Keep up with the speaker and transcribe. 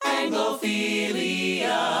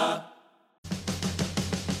Anglophilia.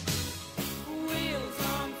 Wheels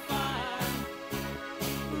on fire,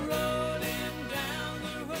 rolling down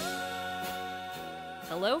the road.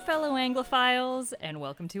 Hello, fellow Anglophiles, and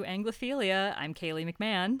welcome to Anglophilia. I'm Kaylee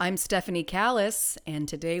McMahon. I'm Stephanie Callis, and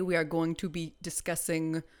today we are going to be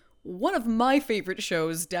discussing one of my favorite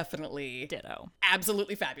shows, definitely. Ditto.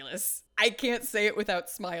 Absolutely fabulous. I can't say it without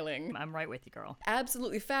smiling. I'm right with you, girl.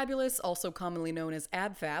 Absolutely Fabulous, also commonly known as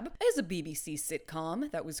AbFab, is a BBC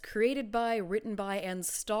sitcom that was created by, written by, and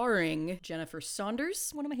starring Jennifer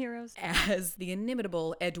Saunders One of my heroes. as the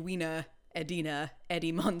inimitable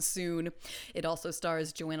Eddie Monsoon. It also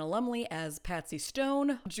stars Joanna Lumley as Patsy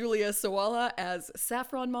Stone, Julia Sawalha as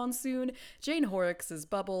Saffron Monsoon, Jane Horrocks as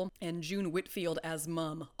Bubble, and June Whitfield as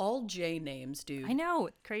Mum. All J names, dude. I know,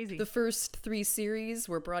 crazy. The first 3 series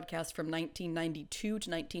were broadcast from 1992 to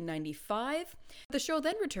 1995. The show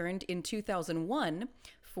then returned in 2001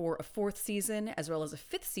 for a 4th season, as well as a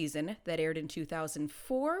 5th season that aired in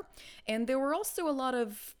 2004. And there were also a lot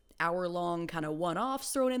of hour-long kind of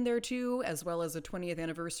one-offs thrown in there too, as well as a 20th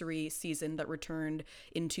anniversary season that returned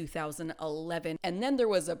in 2011. And then there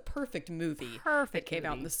was a perfect movie that came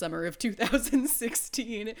out in the summer of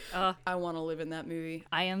 2016. I want to live in that movie.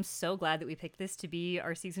 I am so glad that we picked this to be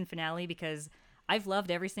our season finale because I've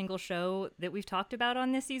loved every single show that we've talked about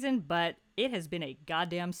on this season, but it has been a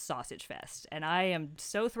goddamn sausage fest. And I am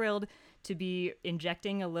so thrilled to be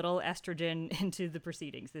injecting a little estrogen into the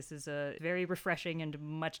proceedings. This is a very refreshing and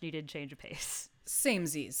much needed change of pace.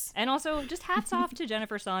 Samesies. And also, just hats off to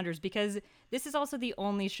Jennifer Saunders because this is also the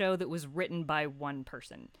only show that was written by one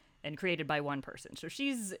person and created by one person. So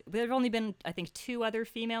there have only been, I think, 2 other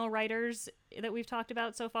female writers that we've talked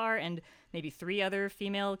about so far, and maybe 3 other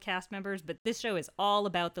female cast members, but this show is all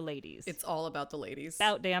about the ladies. It's all about the ladies.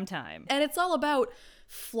 About damn time. And it's all about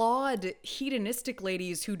flawed, hedonistic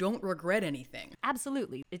ladies who don't regret anything.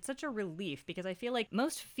 Absolutely. It's such a relief because I feel like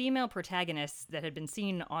most female protagonists that had been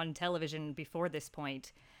seen on television before this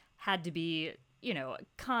point had to be, you know,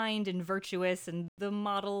 kind and virtuous and the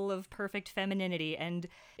model of perfect femininity. And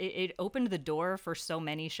it opened the door for so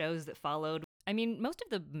many shows that followed. I mean, most of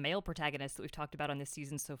the male protagonists that we've talked about on this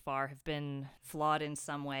season so far have been flawed in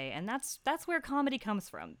some way. And that's where comedy comes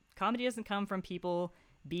from. Comedy doesn't come from people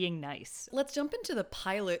being nice. Let's jump into the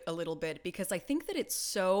pilot a little bit because I think that it's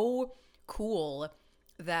so cool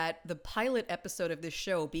that the pilot episode of this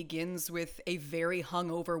show begins with a very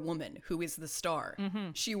hungover woman who is the star.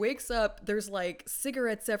 She wakes up, there's like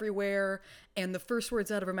cigarettes everywhere, and the first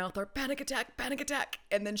words out of her mouth are panic attack,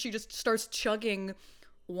 and then she just starts chugging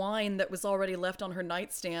wine that was already left on her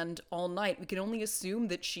nightstand all night. We can only assume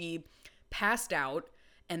that she passed out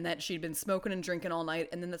and that she'd been smoking and drinking all night,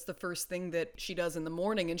 and then that's the first thing that she does in the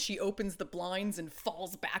morning, and she opens the blinds and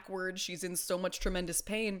falls backwards. She's in so much tremendous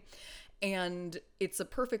pain. And it's a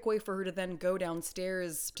perfect way for her to then go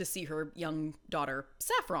downstairs to see her young daughter,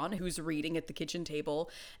 Saffron, who's reading at the kitchen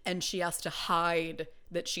table. And she has to hide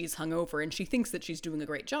that she's hungover. And she thinks that she's doing a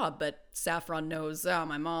great job. But Saffron knows,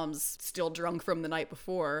 my mom's still drunk from the night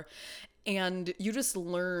before. And you just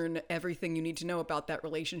learn everything you need to know about that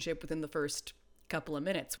relationship within the first couple of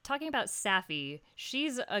minutes. Talking about Saffy,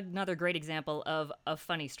 she's another great example of a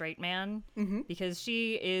funny straight man because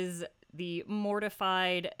she is the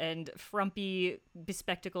mortified and frumpy,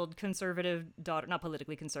 bespectacled conservative daughter, not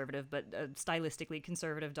politically conservative, but stylistically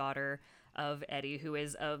conservative daughter of Eddie, who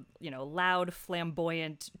is a, loud,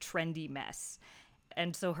 flamboyant, trendy mess.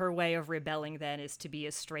 And so her way of rebelling then is to be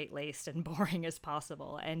as straight-laced and boring as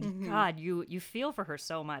possible. And God, you feel for her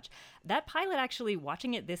so much. That pilot, actually,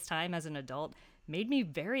 watching it this time as an adult, made me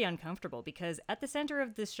very uncomfortable because at the center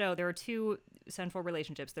of this show, there are 2 central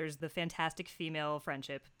relationships. There's the fantastic female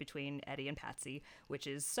friendship between Eddie and Patsy, which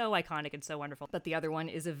is so iconic and so wonderful. But the other one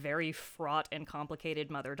is a very fraught and complicated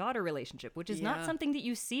mother-daughter relationship, which is not something that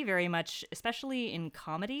you see very much, especially in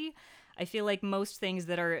comedy. I feel like most things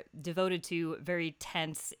that are devoted to very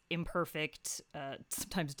tense, imperfect,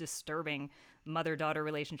 sometimes disturbing mother-daughter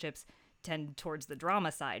relationships tend towards the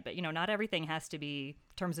drama side, but not everything has to be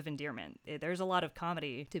terms of endearment. There's a lot of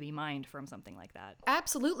comedy to be mined from something like that.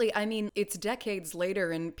 Absolutely. I mean, it's decades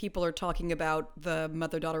later and people are talking about the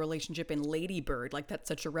mother-daughter relationship in Lady Bird. Like, that's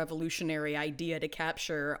such a revolutionary idea to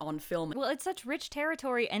capture on film. Well, it's such rich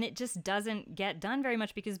territory and it just doesn't get done very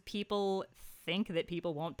much because people think that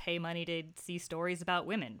people won't pay money to see stories about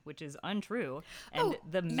women, which is untrue. And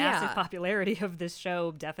the massive popularity of this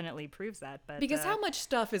show definitely proves that. But because how much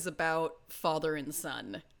stuff is about father and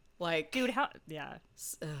son? Like, dude, yeah.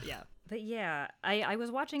 But yeah, I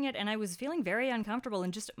was watching it and I was feeling very uncomfortable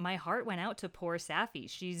and just my heart went out to poor Saffy.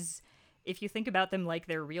 She's if you think about them like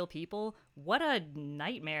they're real people, what a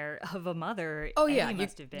nightmare of a mother Oh yeah, Eddie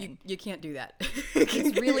must have been. you can't do that.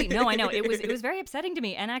 It's really no, I know it was very upsetting to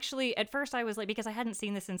me. And actually, at first, I was like, because I hadn't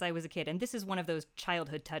seen this since I was a kid, and this is one of those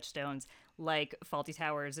childhood touchstones like Faulty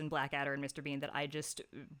Towers and Blackadder and Mr. Bean that I just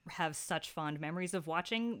have such fond memories of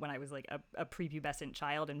watching when I was like a prepubescent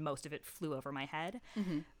child, and most of it flew over my head.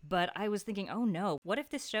 But I was thinking, oh no, what if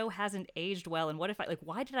this show hasn't aged well, and what if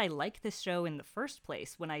why did I like this show in the first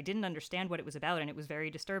place when I didn't understand what it was about, and it was very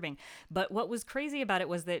disturbing. But what was crazy about it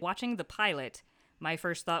was that watching the pilot, my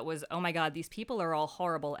first thought was, oh my God, these people are all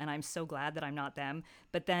horrible, and I'm so glad that I'm not them.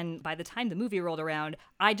 But then by the time the movie rolled around,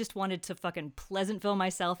 I just wanted to fucking Pleasantville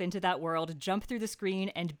myself into that world, jump through the screen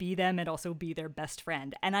and be them and also be their best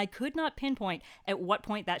friend. And I could not pinpoint at what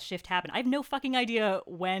point that shift happened. I have no fucking idea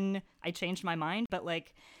when I changed my mind, but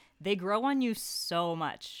they grow on you so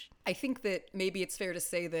much. I think that maybe it's fair to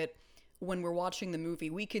say that when we're watching the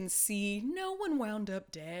movie, we can see no one wound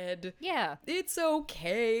up dead. Yeah. It's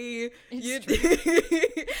okay.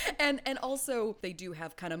 It's and also they do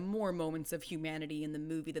have kind of more moments of humanity in the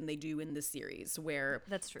movie than they do in the series, where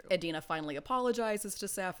That's true. Adina finally apologizes to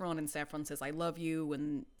Saffron and Saffron says, I love you,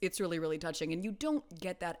 and it's really, really touching. And you don't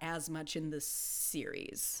get that as much in the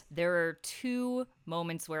series. There are two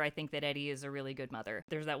moments where I think that Eddie is a really good mother.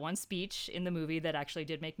 There's that one speech in the movie that actually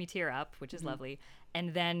did make me tear up, which is lovely.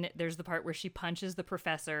 And then there's the part where she punches the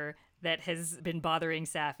professor that has been bothering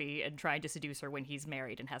Safi and trying to seduce her when he's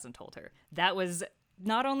married and hasn't told her. That was,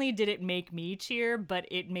 not only did it make me cheer, but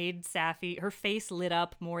it made Safi, her face lit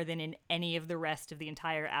up more than in any of the rest of the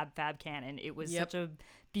entire Ab Fab canon. It was such a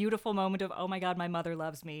beautiful moment of, oh my God, my mother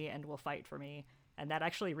loves me and will fight for me. And that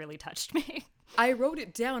actually really touched me. I wrote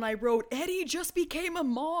it down. I wrote, Eddie just became a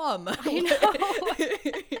mom. I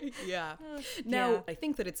know. Yeah. Now, I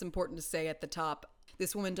think that it's important to say at the top,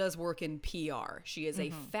 this woman does work in PR. She is a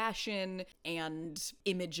fashion and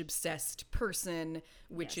image obsessed person,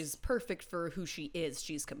 which is perfect for who she is.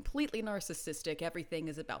 She's completely narcissistic. Everything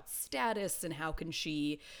is about status and how can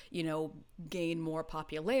she, gain more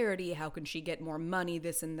popularity? How can she get more money?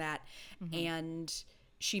 This and that. And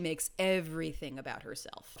she makes everything about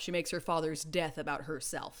herself. She makes her father's death about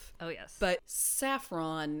herself. Oh, yes. But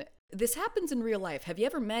Saffron, this happens in real life. Have you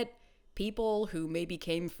ever met people who maybe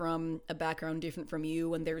came from a background different from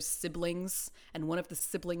you and there's siblings, and one of the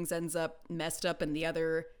siblings ends up messed up and the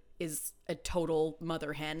other is a total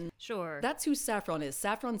mother hen? Sure. That's who Saffron is.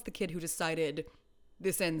 Saffron's the kid who decided,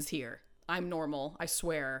 this ends here. I'm normal, I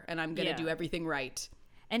swear, and I'm gonna do everything right.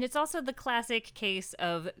 And it's also the classic case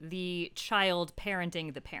of the child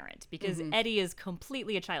parenting the parent, because Eddie is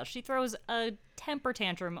completely a child. She throws a temper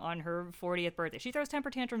tantrum on her 40th birthday. She throws temper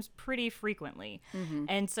tantrums pretty frequently.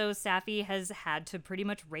 And so Safi has had to pretty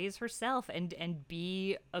much raise herself and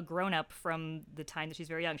be a grown-up from the time that she's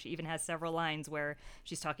very young. She even has several lines where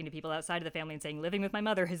she's talking to people outside of the family and saying, living with my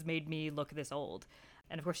mother has made me look this old.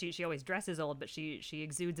 And of course, she always dresses old, but she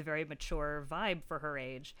exudes a very mature vibe for her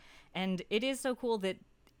age. And it is so cool that,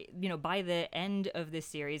 by the end of this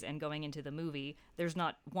series and going into the movie, there's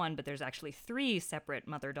not one, but there's actually 3 separate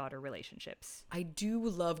mother-daughter relationships. I do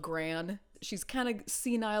love Gran. She's kind of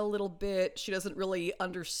senile a little bit. She doesn't really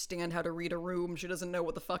understand how to read a room. She doesn't know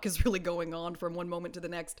what the fuck is really going on from one moment to the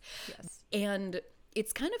next. Yes. And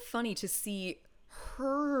it's kind of funny to see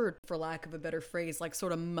her, for lack of a better phrase,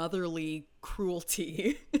 sort of motherly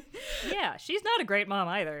cruelty. Yeah, she's not a great mom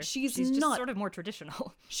either. She's just not. sort of more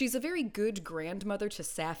traditional. She's a very good grandmother to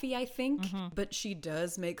Safi, I think, but she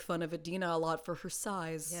does make fun of Adina a lot for her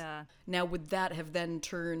size. Yeah. Now, would that have then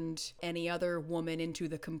turned any other woman into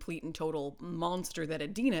the complete and total monster that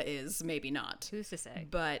Adina is? Maybe not. Who's to say?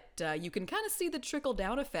 But you can kind of see the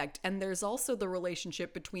trickle-down effect, and there's also the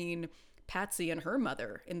relationship between Patsy and her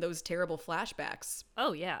mother in those terrible flashbacks.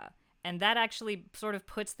 Oh, yeah. And that actually sort of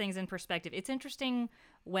puts things in perspective. It's interesting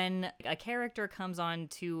when a character comes on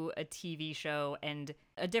to a TV show, and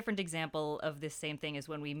a different example of this same thing is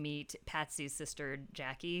when we meet Patsy's sister,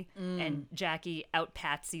 Jackie, and Jackie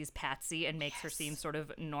out-Patsy's Patsy and makes her seem sort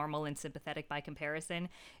of normal and sympathetic by comparison.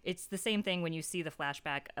 It's the same thing when you see the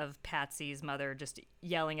flashback of Patsy's mother just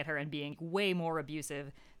yelling at her and being way more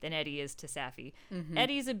abusive than Eddie is to Safi.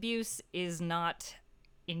 Eddie's abuse is not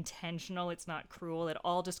intentional, it's not cruel, it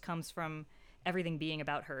all just comes from everything being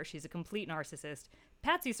about her. She's a complete narcissist.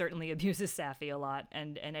 Patsy certainly abuses Safi a lot,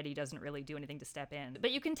 and Eddie doesn't really do anything to step in.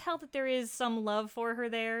 But you can tell that there is some love for her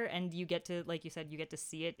there, and you get to, like you said, you get to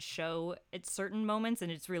see it show at certain moments,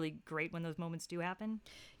 and it's really great when those moments do happen.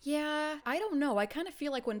 Yeah, I don't know. I kind of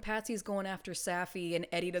feel like when Patsy's going after Safi and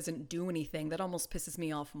Eddie doesn't do anything, that almost pisses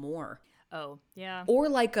me off more. Oh, yeah. Or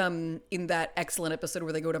like in that excellent episode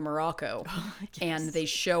where they go to Morocco and they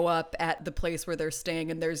show up at the place where they're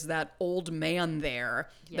staying and there's that old man there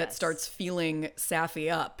that Yes. starts feeling Safi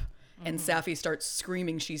up and Safi starts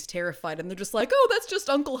screaming she's terrified and they're just like, oh, that's just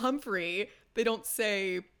Uncle Humphrey. They don't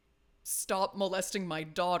say, stop molesting my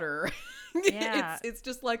daughter. Yeah. It's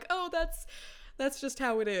just like, oh, that's just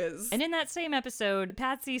how it is. And in that same episode,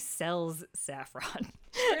 Patsy sells saffron.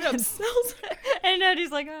 Straight up sells it. And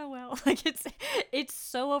Eddie's like, oh, well. Like, it's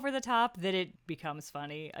so over the top that it becomes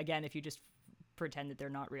funny. Again, if you just pretend that they're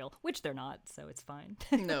not real, which they're not, so it's fine.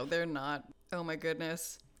 No, they're not. Oh my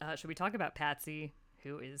goodness. Should we talk about Patsy,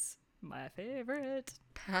 who is my favorite?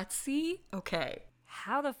 Patsy? Okay.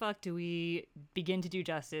 How the fuck do we begin to do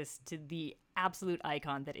justice to the absolute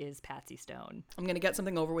icon that is Patsy Stone? I'm going to get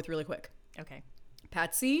something over with really quick. Okay.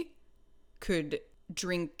 Patsy could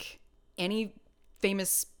drink any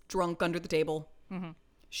famous drunk under the table.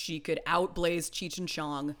 She could outblaze Cheech and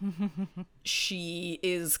Chong. She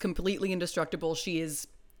is completely indestructible. She is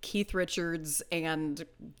Keith Richards and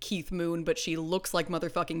Keith Moon, but she looks like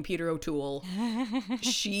motherfucking Peter O'Toole.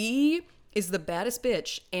 She is the baddest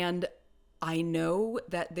bitch, and I know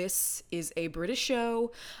that this is a British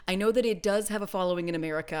show. I know that it does have a following in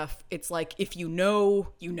America. It's like, if you know,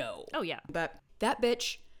 you know. Oh, yeah. But that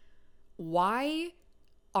bitch, why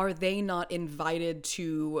are they not invited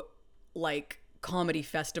to, like, comedy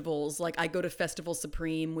festivals? Like, I go to Festival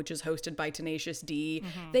Supreme, which is hosted by Tenacious D.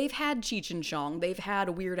 They've had Cheech and Chong. They've had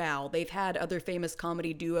Weird Al. They've had other famous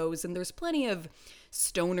comedy duos, and there's plenty of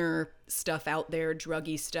stoner stuff out there,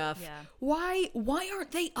 druggy stuff. Yeah. Why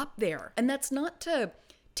aren't they up there? And that's not to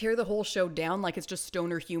tear the whole show down like it's just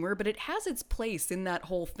stoner humor, but it has its place in that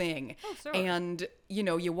whole thing. Oh, sure. And, you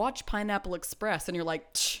know, you watch Pineapple Express and you're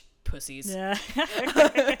like, pussies. Yeah.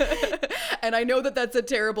 And I know that that's a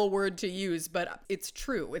terrible word to use, but it's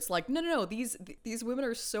true. It's like, no, these women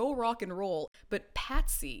are so rock and roll. But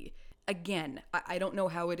Patsy, again, I don't know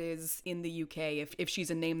how it is in the UK if she's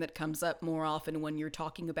a name that comes up more often when you're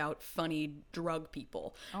talking about funny drug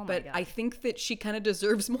people. Oh my but God. I think that she kind of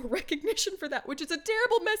deserves more recognition for that, which is a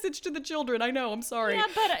terrible message to the children. I know, I'm sorry. Yeah,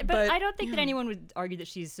 but I don't think that anyone would argue that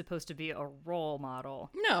she's supposed to be a role model.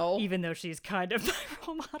 No. Even though she's kind of a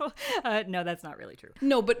role model. No, that's not really true.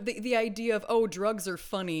 No, but the idea of, oh, drugs are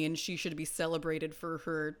funny and she should be celebrated for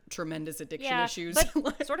her tremendous addiction issues.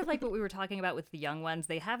 But sort of like what we were talking about with the young ones,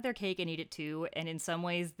 they have their cake and eat it too. And in some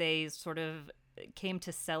ways, they sort of came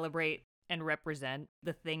to celebrate and represent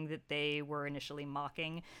the thing that they were initially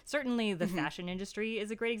mocking. Certainly, the fashion industry is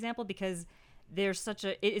a great example because it's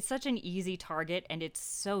such an easy target and it's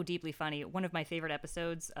so deeply funny. One of my favorite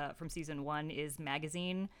episodes from season 1 is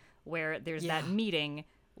Magazine, where there's that meeting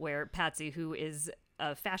where Patsy, who is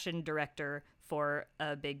a fashion director for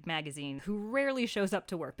a big magazine, who rarely shows up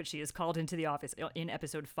to work, but she is called into the office in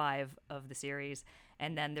episode 5 of the series.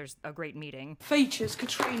 And then there's a great meeting. Features,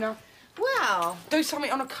 Katrina. Well, Do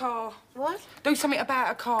something on a car. what? Do something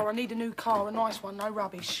about a car. I need a new car, a nice one, no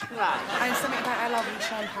rubbish. Right. And something about how lovely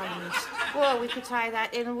champagne is. Well, we could tie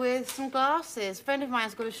that in with some glasses. A friend of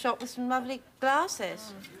mine's got a shop with some lovely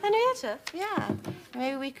glasses. Henrietta? Yeah.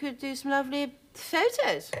 Maybe we could do some lovely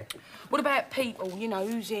photos. What about people? You know,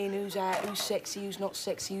 who's in, who's out, who's sexy, who's not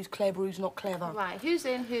sexy, who's clever, who's not clever. Right, who's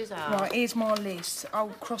in, who's out? Right, here's my list. I'll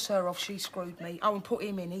cross her off, she screwed me. Oh, and put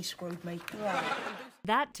him in, he screwed me. Right.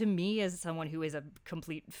 That, to me, as someone who is a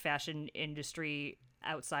complete fashion industry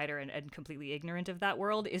outsider and completely ignorant of that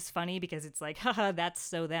world, is funny because it's like, haha, that's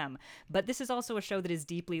so them. But this is also a show that is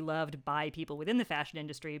deeply loved by people within the fashion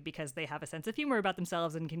industry because they have a sense of humor about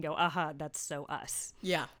themselves and can go, aha, that's so us.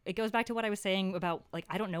 Yeah. It goes back to what I was saying about, like,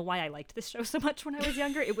 I don't know why I liked this show so much when I was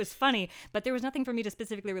younger. It was funny, but there was nothing for me to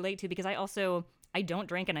specifically relate to because I don't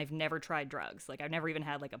drink and I've never tried drugs. Like, I've never even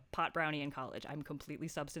had, like, a pot brownie in college. I'm completely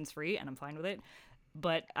substance free and I'm fine with it.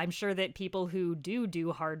 But I'm sure that people who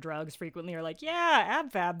do hard drugs frequently are like, yeah,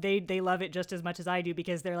 AbFab. They love it just as much as I do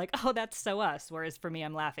because they're like, oh, that's so us. Whereas for me,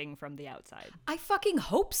 I'm laughing from the outside. I fucking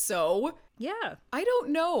hope so. Yeah. I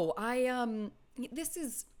don't know. This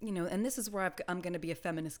is, and this is where I'm going to be a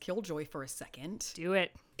feminist killjoy for a second. Do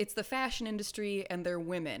it. It's the fashion industry and they're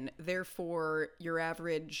women. Therefore, your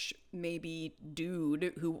average maybe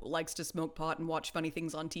dude who likes to smoke pot and watch funny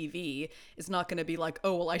things on TV is not going to be like,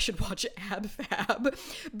 oh, well, I should watch AbFab.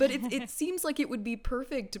 But it seems like it would be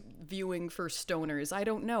perfect viewing for stoners. I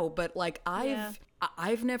don't know. But like I've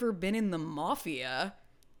never been in the mafia.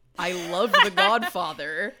 I love The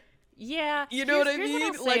Godfather. Yeah. You know what I Here's mean?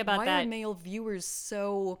 I'll say Like, about why that. are male viewers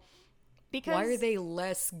so Because Why are they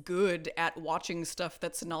less good at watching stuff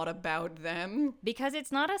that's not about them? Because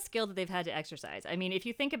it's not a skill that they've had to exercise. I mean, if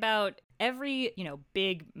you think about every,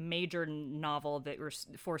 big major novel that we're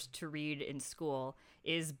forced to read in school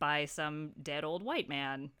is by some dead old white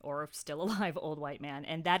man or still alive old white man.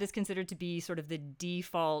 And that is considered to be sort of the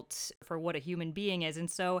default for what a human being is. And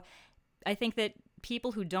so I think that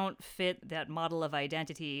people who don't fit that model of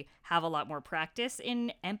identity have a lot more practice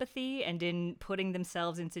in empathy and in putting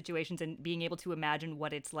themselves in situations and being able to imagine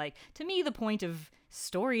what it's like. To me, the point of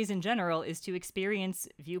stories in general is to experience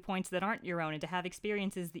viewpoints that aren't your own and to have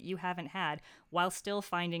experiences that you haven't had while still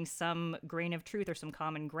finding some grain of truth or some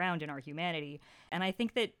common ground in our humanity. And I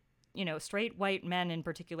think that straight white men in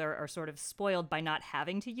particular are sort of spoiled by not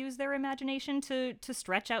having to use their imagination to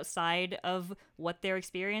stretch outside of what their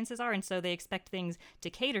experiences are. And so they expect things to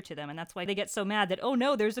cater to them. And that's why they get so mad that, oh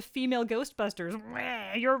no, there's a female Ghostbusters.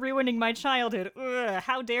 You're ruining my childhood.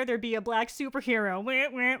 How dare there be a black superhero?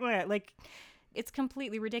 Like, it's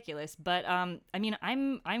completely ridiculous. But I mean,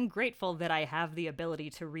 I'm grateful that I have the ability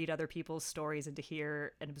to read other people's stories and to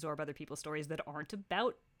hear and absorb other people's stories that aren't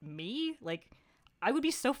about me. Like, I would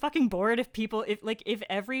be so fucking bored if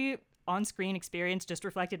every on-screen experience just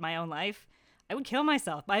reflected my own life. I would kill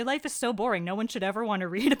myself. My life is so boring. No one should ever want to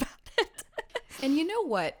read about it. And you know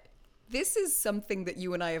what? This is something that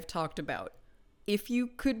you and I have talked about. If you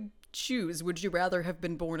could choose, would you rather have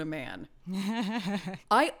been born a man?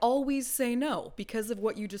 I always say no because of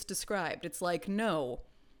what you just described. It's like, no,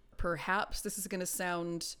 perhaps this is going to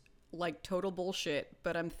sound like total bullshit,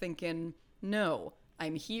 but I'm thinking, no.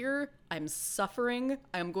 I'm here, I'm suffering,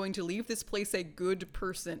 I'm going to leave this place a good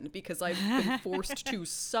person because I've been forced to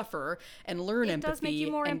suffer and learn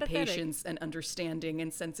empathy and patience and understanding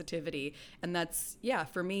and sensitivity. And that's,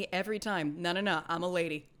 for me, every time. No, I'm a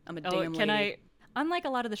lady. I'm a damn lady. Unlike a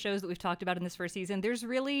lot of the shows that we've talked about in this first season, there's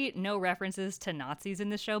really no references to Nazis in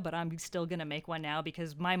this show, but I'm still going to make one now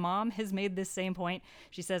because my mom has made this same point.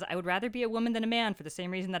 She says, I would rather be a woman than a man for the same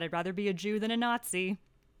reason that I'd rather be a Jew than a Nazi.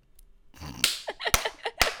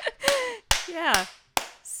 Yeah.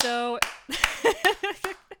 So.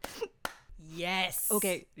 Yes.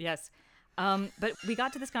 Okay. Yes. But we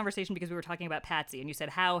got to this conversation because we were talking about Patsy, and you said,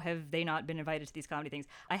 how have they not been invited to these comedy things?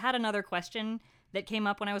 I had another question that came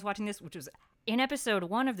up when I was watching this, which was in episode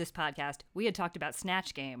 1 of this podcast, we had talked about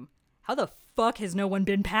Snatch Game. How the fuck has no one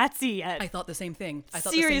been Patsy yet? I thought the same thing.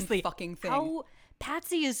 Seriously, the same fucking thing. How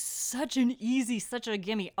Patsy is such a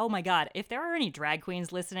gimme. Oh my God. If there are any drag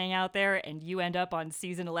queens listening out there and you end up on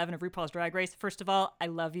season 11 of RuPaul's Drag Race, first of all, I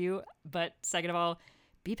love you. But second of all,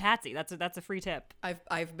 be Patsy. That's a free tip.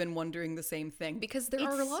 I've been wondering the same thing because there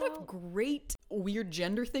are a lot of great weird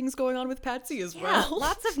gender things going on with Patsy as well.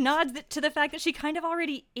 Lots of nods to the fact that she kind of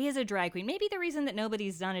already is a drag queen. Maybe the reason that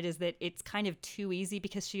nobody's done it is that it's kind of too easy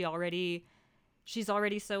because she's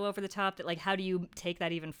already so over the top that, like, how do you take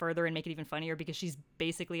that even further and make it even funnier because she's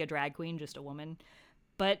basically a drag queen, just a woman.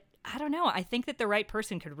 But I don't know. I think that the right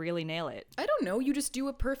person could really nail it. I don't know. You just do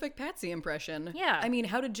a perfect Patsy impression. Yeah. I mean,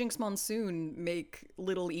 how did Jinx Monsoon make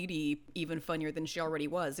Little Edie even funnier than she already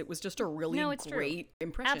was? It was just a really great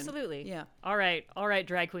impression. Absolutely. Yeah. All right,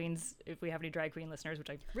 drag queens, if we have any drag queen listeners,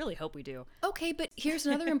 which I really hope we do. Okay, but here's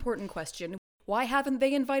another important question. Why haven't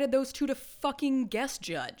they invited those two to fucking guest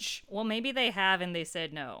judge? Well, maybe they have and they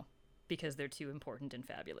said no because they're too important and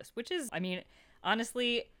fabulous, which is, I mean,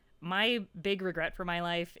 honestly, my big regret for my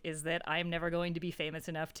life is that I'm never going to be famous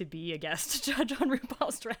enough to be a guest judge on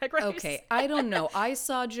RuPaul's Drag Race. Okay, I don't know. I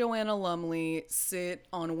saw Joanna Lumley sit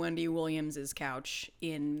on Wendy Williams's couch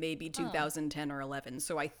in maybe 2010 or 11,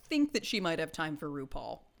 so I think that she might have time for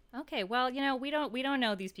RuPaul. Okay, well, we don't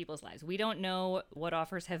know these people's lives. We don't know what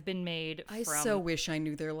offers have been made I so wish I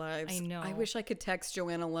knew their lives. I know. I wish I could text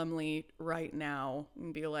Joanna Lumley right now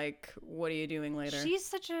and be like, what are you doing later? She's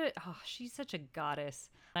such a goddess.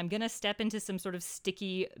 I'm going to step into some sort of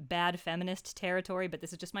sticky, bad feminist territory, but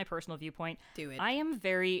this is just my personal viewpoint. Do it. I am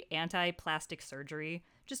very anti-plastic surgery.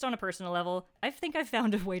 Just on a personal level, I think I've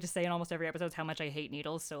found a way to say in almost every episode how much I hate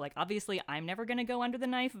needles. So, like, obviously, I'm never going to go under the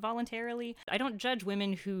knife voluntarily. I don't judge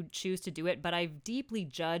women who choose to do it, but I deeply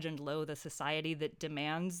judge and loathe a society that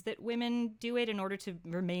demands that women do it in order to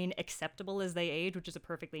remain acceptable as they age, which is a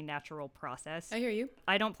perfectly natural process. I hear you.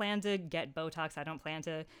 I don't plan to get Botox. I don't plan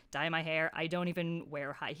to dye my hair. I don't even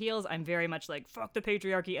wear high heels. I'm very much like, fuck the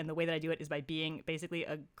patriarchy. And the way that I do it is by being basically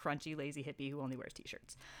a crunchy, lazy hippie who only wears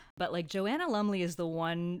t-shirts. But, like, Joanna Lumley is the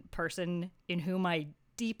one person in whom I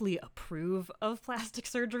deeply approve of plastic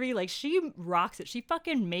surgery. Like, she rocks it. She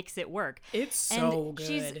fucking makes it work. It's so And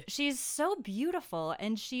good. She's so beautiful,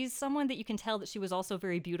 and she's someone that you can tell that she was also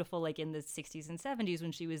very beautiful, like in the 60s and 70s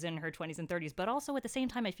when she was in her 20s and 30s. But also at the same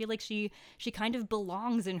time, I feel like she kind of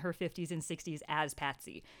belongs in her 50s and 60s as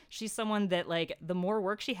Patsy. She's someone that, like, the more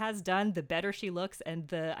work she has done, the better she looks,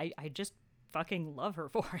 and I just fucking love her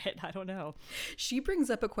for it. I don't know. She brings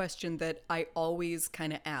up a question that I always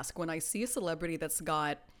kind of ask when I see a celebrity that's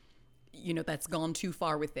got, you know, that's gone too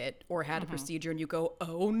far with it or had a procedure, and you go,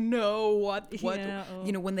 oh no, what, Yeah,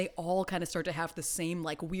 you know, when they all kind of start to have the same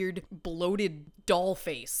like weird bloated doll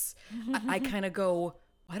face, I kind of go,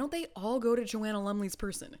 why don't they all go to Joanna Lumley's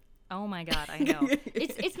person? Oh my God, I know.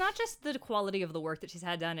 It's not just the quality of the work that she's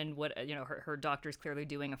had done and what, you know, her doctor's clearly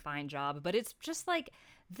doing a fine job, but it's just like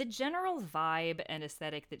the general vibe and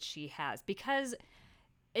aesthetic that she has. Because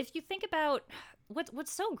if you think about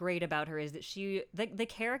what's so great about her is that the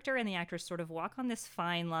character and the actress sort of walk on this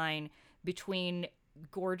fine line between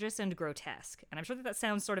gorgeous and grotesque. And I'm sure that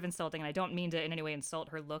sounds sort of insulting, and I don't mean to in any way insult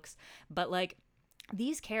her looks, but like,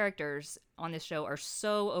 these characters on this show are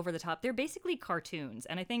so over the top. They're basically cartoons.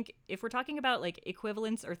 And I think if we're talking about like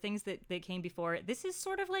equivalents or things that came before, this is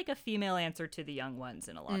sort of like a female answer to The Young Ones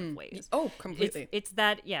in a lot of ways. Oh, completely. It's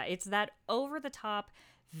that over the top,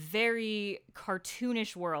 very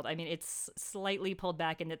cartoonish world. I mean, it's slightly pulled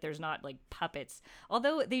back in that there's not like puppets,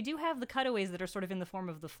 although they do have the cutaways that are sort of in the form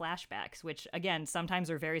of the flashbacks, which again sometimes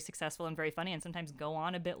are very successful and very funny and sometimes go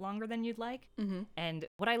on a bit longer than you'd like. And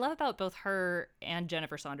what I love about both her and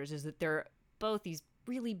Jennifer Saunders is that they're both these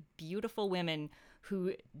really beautiful women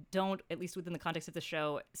who don't, at least within the context of the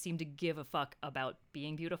show, seem to give a fuck about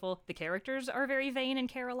being beautiful. The characters are very vain and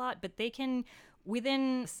care a lot, but they can,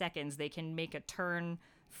 within seconds, they can make a turn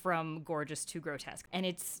from gorgeous to grotesque, and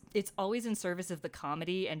it's always in service of the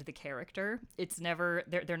comedy and the character. It's never,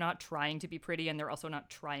 they're not trying to be pretty, and they're also not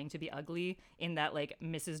trying to be ugly in that like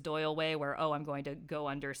Mrs. Doyle way where, oh, I'm going to go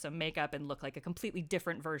under some makeup and look like a completely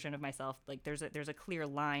different version of myself. Like there's a clear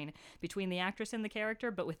line between the actress and the character,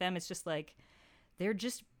 but with them it's just like they're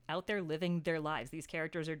just out there living their lives. These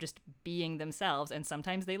characters are just being themselves, and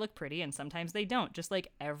sometimes they look pretty and sometimes they don't, just like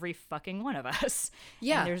every fucking one of us.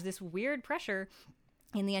 Yeah. And there's this weird pressure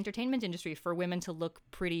in the entertainment industry for women to look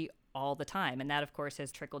pretty all the time. And that, of course,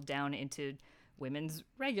 has trickled down into women's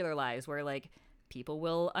regular lives where, like, people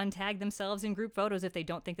will untag themselves in group photos if they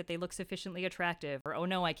don't think that they look sufficiently attractive, or, oh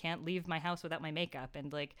no, I can't leave my house without my makeup.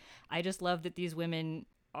 And, like, I just love that these women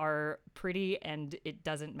are pretty and it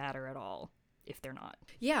doesn't matter at all if they're not.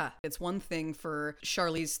 Yeah, it's one thing for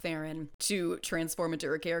Charlize Theron to transform into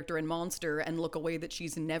her character in Monster and look a way that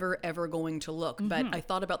she's never ever going to look. But I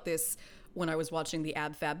thought about this when I was watching the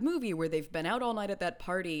Ab Fab movie, where they've been out all night at that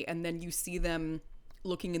party, and then you see them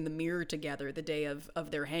looking in the mirror together the day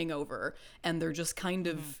of their hangover, and they're just kind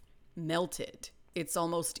of melted. It's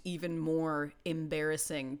almost even more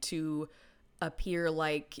embarrassing to appear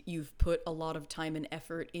like you've put a lot of time and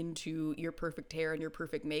effort into your perfect hair and your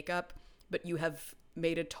perfect makeup, but you have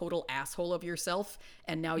made a total asshole of yourself,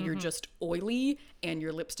 and now you're just oily and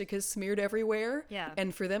your lipstick is smeared everywhere. Yeah.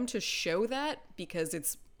 And for them to show that because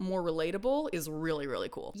it's more relatable is really, really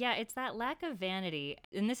cool. Yeah, it's that lack of vanity.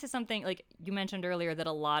 And this is something, like you mentioned earlier, that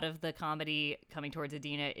a lot of the comedy coming towards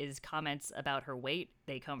Idina is comments about her weight.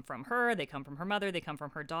 They come from her, they come from her mother, they come from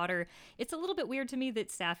her daughter. It's a little bit weird to me that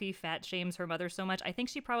Safi fat shames her mother so much. I think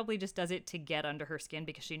she probably just does it to get under her skin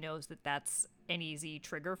because she knows that that's an easy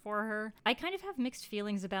trigger for her. I kind of have mixed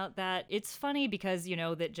feelings about that. It's funny because, you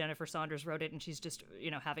know, that Jennifer Saunders wrote it and she's just, you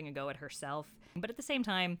know, having a go at herself. But at the same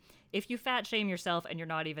time, if you fat shame yourself and you're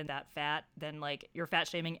not even that fat, then like you're fat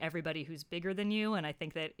shaming everybody who's bigger than you. And I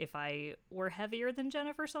think that if I were heavier than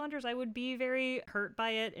Jennifer Saunders, I would be very hurt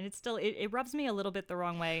by it. And it's still, it rubs me a little bit the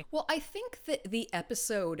wrong way. Well, I think that the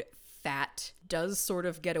episode Fat does sort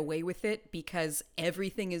of get away with it because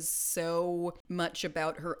everything is so much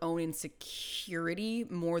about her own insecurity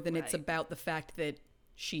more than it's Right. about the fact that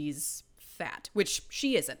she's fat, which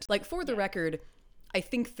she isn't. Like, for the record, I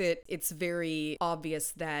think that it's very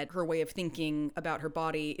obvious that her way of thinking about her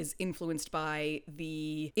body is influenced by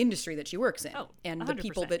the industry that she works in, Oh, and the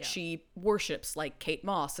people 100%, that yeah. she worships, like Kate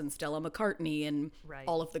Moss and Stella McCartney and Right.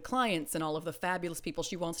 all of the clients and all of the fabulous people.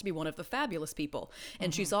 She wants to be one of the fabulous people,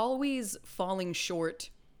 and she's always falling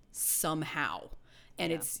short somehow,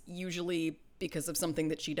 and it's usually because of something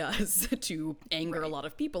that she does to anger a lot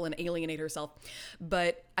of people and alienate herself.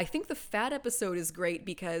 But I think the fat episode is great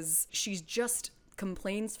because she's just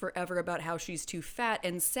complains forever about how she's too fat,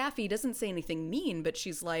 and Safi doesn't say anything mean, but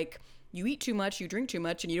she's like, you eat too much, you drink too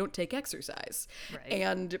much, and you don't take exercise. Right.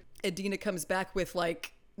 And Idina comes back with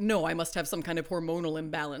like, no, I must have some kind of hormonal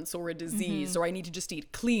imbalance or a disease, or I need to just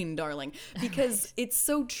eat clean, darling. Because it's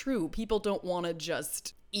so true. People don't want to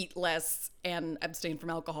just eat less and abstain from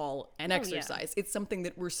alcohol and exercise. It's something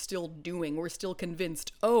that we're still doing. We're still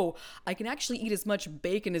convinced, oh, I can actually eat as much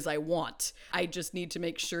bacon as I want. I just need to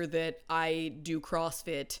make sure that I do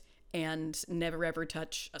CrossFit and never ever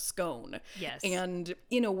touch a scone. Yes. And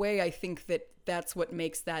in a way, I think that that's what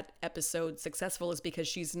makes that episode successful, is because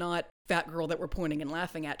she's not fat girl that we're pointing and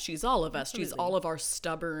laughing at. She's all of us. Absolutely. She's all of our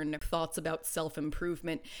stubborn thoughts about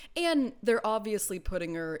self-improvement. And they're obviously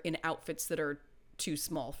putting her in outfits that are too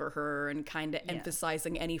small for her and kind of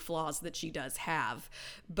emphasizing any flaws that she does have.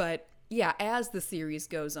 But yeah, as the series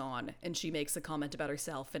goes on and she makes a comment about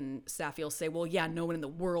herself and Safi will say, well, yeah, no one in the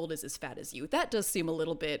world is as fat as you. That does seem a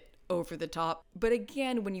little bit over the top. But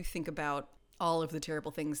again, when you think about all of the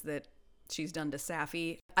terrible things that she's done to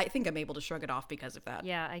Safi, I think I'm able to shrug it off because of that.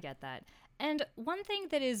 Yeah, I get that. And one thing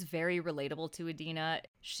that is very relatable to Adina,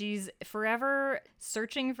 she's forever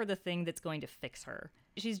searching for the thing that's going to fix her.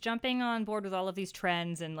 She's jumping on board with all of these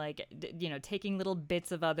trends and taking little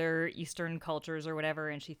bits of other Eastern cultures or whatever,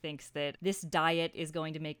 and she thinks that this diet is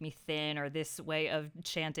going to make me thin, or this way of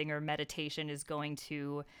chanting or meditation is going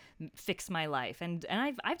to fix my life. And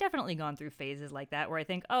I've definitely gone through phases like that where I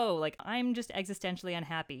think, oh, like I'm just existentially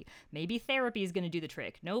unhappy. Maybe therapy is going to do the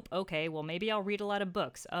trick. Nope. Okay, well maybe I'll read a lot of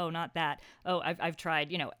books. Oh, not that. Oh, I've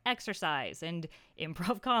tried, exercise and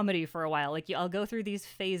improv comedy for a while. Like I'll go through these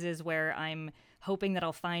phases where I'm hoping that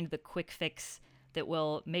I'll find the quick fix that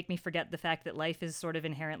will make me forget the fact that life is sort of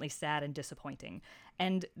inherently sad and disappointing.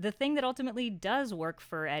 And the thing that ultimately does work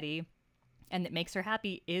for Eddie and that makes her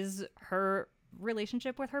happy is her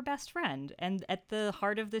relationship with her best friend. And at the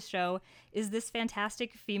heart of this show is this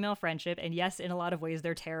fantastic female friendship. And yes, in a lot of ways,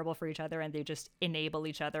 they're terrible for each other and they just enable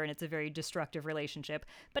each other. And it's a very destructive relationship.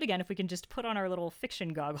 But again, if we can just put on our little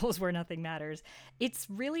fiction goggles where nothing matters, it's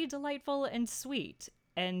really delightful and sweet.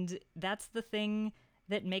 And that's the thing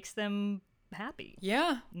that makes them happy.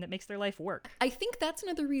 Yeah. And that makes their life work. I think that's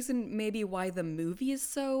another reason maybe why the movie is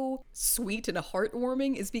so sweet and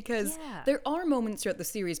heartwarming, is because there are moments throughout the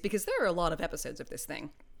series, because there are a lot of episodes of this thing.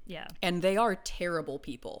 Yeah. And they are terrible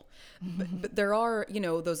people. But there are,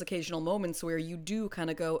 those occasional moments where you do kind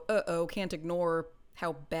of go, uh-oh, can't ignore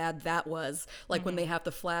how bad that was. Like when they have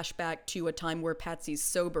the flashback to a time where Patsy's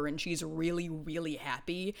sober and she's really, really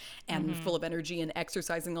happy and full of energy and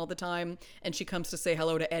exercising all the time. And she comes to say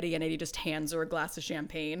hello to Eddie and Eddie just hands her a glass of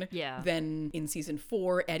champagne. Yeah. Then in season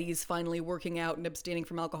 4, Eddie's finally working out and abstaining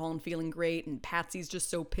from alcohol and feeling great. And Patsy's just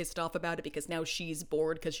so pissed off about it because now she's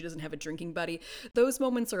bored because she doesn't have a drinking buddy. Those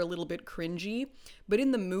moments are a little bit cringy. But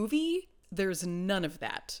in the movie, there's none of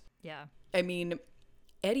that. Yeah. I mean,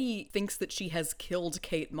 Eddie thinks that she has killed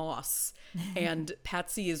Kate Moss, and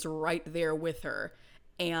Patsy is right there with her.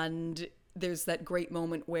 And there's that great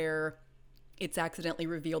moment where it's accidentally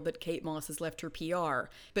revealed that Kate Moss has left her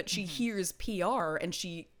PR, but she hears PR and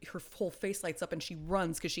her whole face lights up and she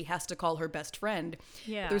runs because she has to call her best friend.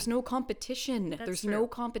 Yeah. There's no competition. There's true. no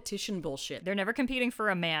competition bullshit. They're never competing for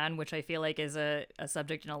a man, which I feel like is a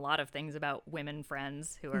subject in a lot of things about women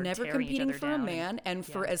friends who are Never tearing competing each other for down. a man, and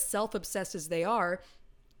for as self-obsessed as they are,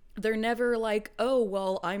 they're never like, oh,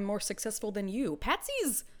 well, I'm more successful than you.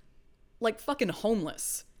 Patsy's like fucking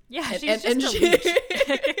homeless. Yeah, And- she's and just a she- leech.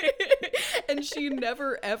 And she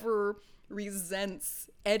never ever resents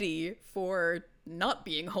Eddie for not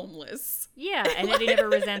being homeless. Yeah, and Eddie never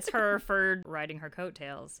resents her for riding her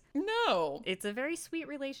coattails. No. It's a very sweet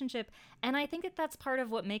relationship, and I think that that's part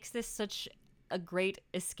of what makes this such a great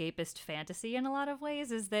escapist fantasy in a lot of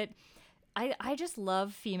ways, is that I just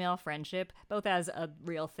love female friendship, both as a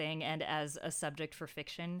real thing and as a subject for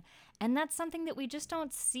fiction. And that's something that we just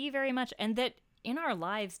don't see very much, and that in our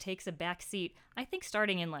lives takes a back seat, I think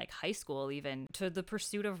starting in like high school even, to the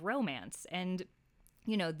pursuit of romance. And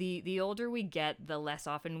the older we get, the less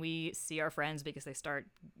often we see our friends because they start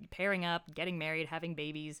pairing up, getting married, having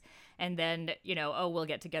babies, and then, we'll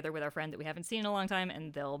get together with our friend that we haven't seen in a long time,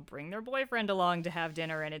 and they'll bring their boyfriend along to have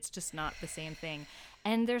dinner, and it's just not the same thing.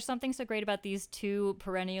 And there's something so great about these two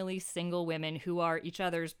perennially single women who are each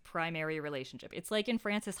other's primary relationship. It's like in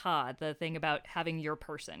Frances Ha, the thing about having your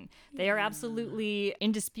person. They are absolutely,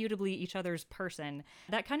 indisputably each other's person.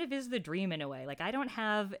 That kind of is the dream in a way. Like, I don't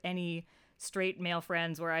have any straight male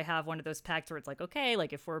friends where I have one of those pacts where it's like, okay,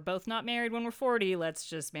 like if we're both not married when we're 40, let's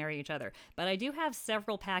just marry each other. But I do have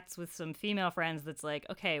several pacts with some female friends that's like,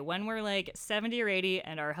 okay, when we're like 70 or 80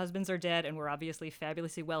 and our husbands are dead and we're obviously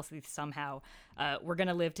fabulously wealthy somehow, we're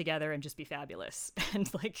gonna live together and just be fabulous.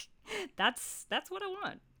 And like, that's what I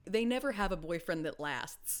want. They never have a boyfriend that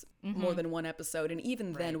lasts more than one episode. And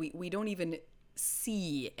even then, we don't even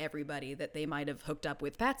see everybody that they might have hooked up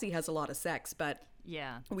with. Patsy has a lot of sex, but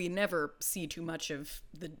Yeah. we never see too much of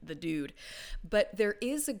the dude. But there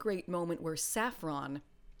is a great moment where Saffron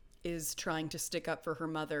is trying to stick up for her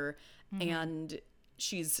mother, and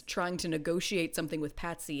she's trying to negotiate something with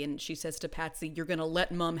Patsy, and she says to Patsy, "You're gonna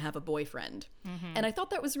let Mom have a boyfriend." And I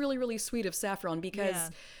thought that was really, really sweet of Saffron, because Yeah.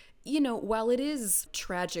 you know, while it is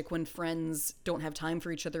tragic when friends don't have time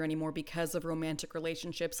for each other anymore because of romantic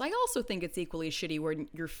relationships, I also think it's equally shitty when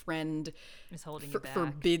your friend Is holding you back.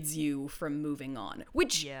 forbids you from moving on,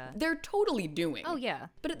 which Yeah. they're totally doing. Oh, yeah.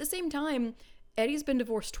 But at the same time, Eddie's been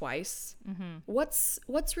divorced twice. What's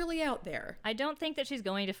really out there? I don't think that she's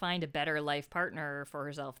going to find a better life partner for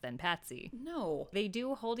herself than Patsy. No. They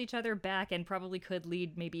do hold each other back and probably could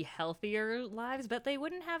lead maybe healthier lives, but they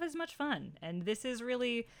wouldn't have as much fun. And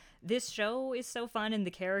this show is so fun, and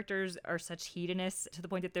the characters are such hedonists to the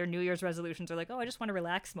point that their New Year's resolutions are like, oh, I just want to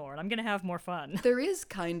relax more and I'm going to have more fun. There is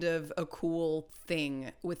kind of a cool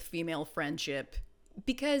thing with female friendship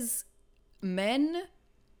because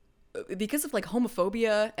because of like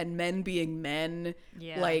homophobia and men being men,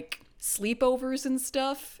 Yeah. like sleepovers and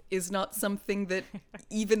stuff is not something that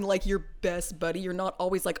even like your best buddy, you're not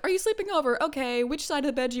always like, are you sleeping over? Okay, which side of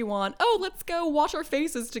the bed do you want? Oh, let's go wash our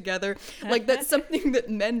faces together. Like that's something that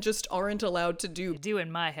men just aren't allowed to do. Do in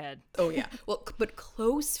my head. Oh yeah. Well, but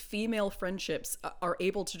close female friendships are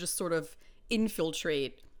able to just sort of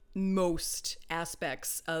infiltrate most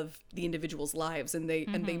aspects of the individual's lives, and they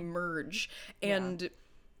merge, and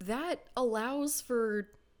that allows for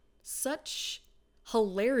such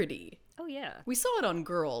hilarity. Oh, yeah. We saw it on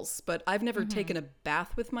Girls, but I've never taken a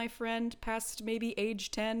bath with my friend past maybe age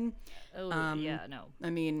 10. Oh, yeah, no. I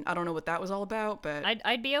mean, I don't know what that was all about, but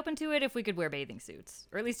I'd be open to it if we could wear bathing suits.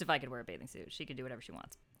 Or at least if I could wear a bathing suit. She could do whatever she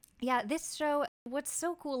wants. Yeah, this show, what's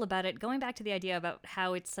so cool about it, going back to the idea about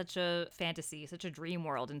how it's such a fantasy, such a dream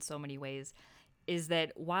world in so many ways, is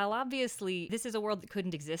that while obviously this is a world that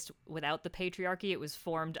couldn't exist without the patriarchy, it was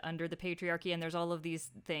formed under the patriarchy, and there's all of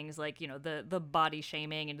these things like, you know, the body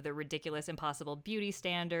shaming and the ridiculous, impossible beauty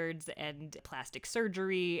standards and plastic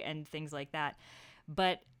surgery and things like that.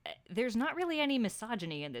 But there's not really any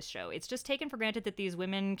misogyny in this show. It's just taken for granted that these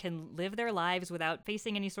women can live their lives without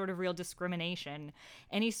facing any sort of real discrimination.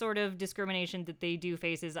 Any sort of discrimination that they do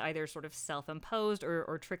face is either sort of self-imposed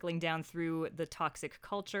or trickling down through the toxic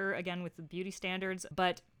culture, again, with the beauty standards.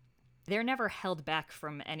 But they're never held back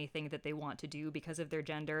from anything that they want to do because of their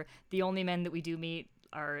gender. The only men that we do meet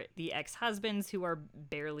are the ex-husbands, who are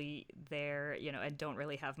barely there, you know, and don't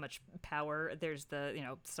really have much power. There's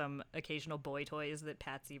some occasional boy toys that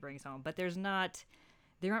Patsy brings home, but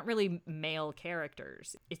there aren't really male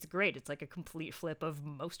characters. It's great. It's like a complete flip of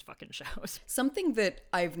most fucking shows. something that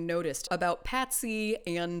I've noticed about Patsy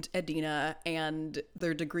and Edina and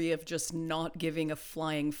their degree of just not giving a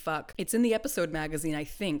flying fuck. It's in the episode magazine, I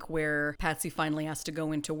think, where Patsy finally has to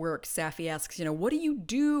go into work. Safi asks, what do you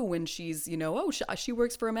do when she's, she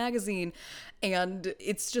works for a magazine? And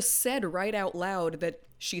it's just said right out loud that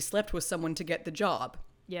she slept with someone to get the job.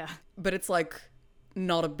 Yeah. But it's like,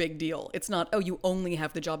 not a big deal. It's not, oh, you only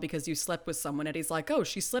have the job because you slept with someone. And he's like, oh,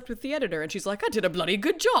 she slept with the editor. And she's like, I did a bloody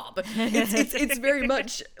good job. It's very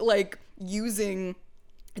much like using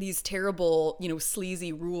these terrible,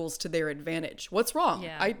 sleazy rules to their advantage. What's wrong?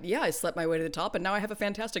 Yeah. I slept my way to the top, and now I have a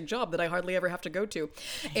fantastic job that I hardly ever have to go to.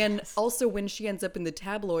 And also when she ends up in the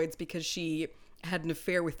tabloids because she had an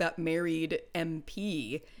affair with that married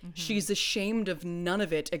MP, she's ashamed of none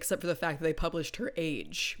of it except for the fact that they published her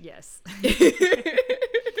age. Yes.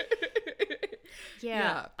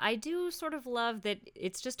 Yeah. I do sort of love that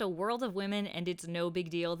it's just a world of women and it's no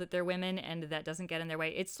big deal that they're women and that doesn't get in their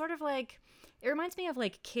way. It's sort of like, it reminds me of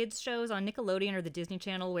like kids shows on Nickelodeon or the Disney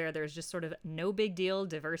Channel where there's just sort of no big deal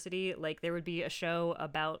diversity. Like there would be a show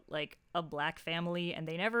about like a black family and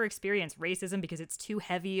they never experience racism because it's too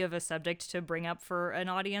heavy of a subject to bring up for an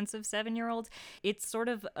audience of 7-year-olds. It's sort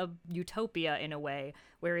of a utopia in a way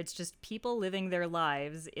where it's just people living their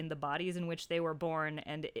lives in the bodies in which they were born,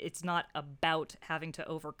 and it's not about having to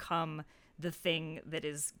overcome the thing that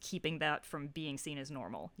is keeping that from being seen as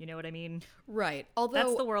normal. You know what I mean? Right. Although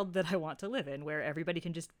That's the world that I want to live in, where everybody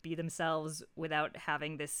can just be themselves without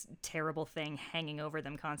having this terrible thing hanging over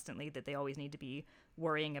them constantly that they always need to be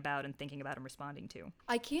worrying about and thinking about and responding to.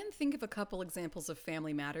 I can think of a couple examples of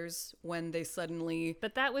Family Matters when they suddenly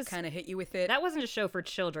But that was kind of hit you with it. that wasn't a show for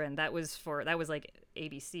children. That was like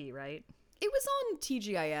ABC, right? It was on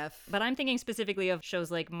TGIF. But I'm thinking specifically of shows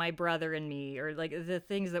like My Brother and Me, or like the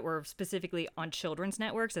things that were specifically on children's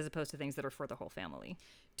networks as opposed to things that are for the whole family.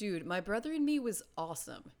 Dude, My Brother and Me was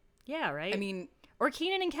awesome. Yeah, right? I mean, or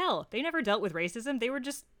Kenan and Kel. They never dealt with racism. They were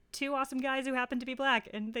just two awesome guys who happened to be black,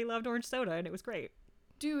 and they loved orange soda, and it was great.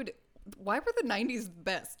 Dude, why were the 90s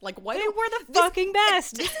best? Like, why They don't- were the fucking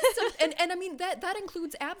best. and I mean that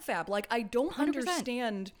includes AbFab. Like, I don't 100%.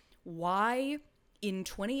 understand why in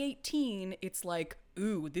 2018 it's like,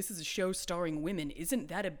 ooh, this is a show starring women. Isn't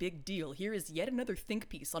that a big deal? Here is yet another think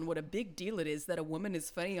piece on what a big deal it is that a woman is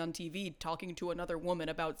funny on TV talking to another woman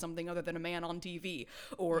about something other than a man on TV.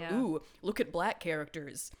 Or, Yeah. ooh, look at black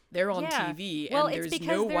characters. They're on TV well, and it's there's because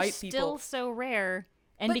no they're white still people. so rare,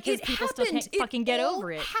 and But because it people still happened. can't fucking get all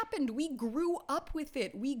over it. Happened. We grew up with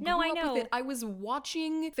it. We grew No, I up know. with it. I was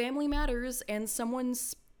watching Family Matters and someone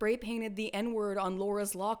spray painted the N-word on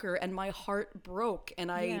Laura's locker and my heart broke.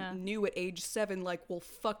 And I Yeah. knew at age 7, like, well,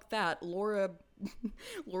 fuck that.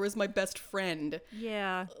 Laura's my best friend.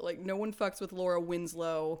 Yeah. Like, no one fucks with Laura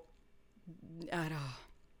Winslow. I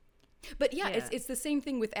don't. But yeah, Yeah. it's the same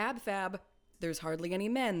thing with AbFab. There's hardly any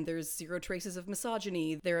men. There's zero traces of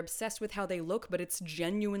misogyny. They're obsessed with how they look, but it's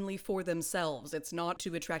genuinely for themselves. It's not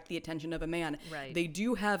to attract the attention of a man. Right. They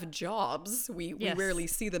do have jobs. We Yes. rarely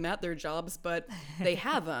see them at their jobs, but they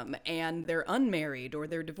have them, and they're unmarried or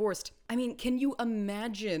they're divorced. I mean, can you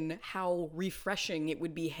imagine how refreshing it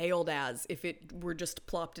would be hailed as if it were just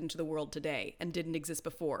plopped into the world today and didn't exist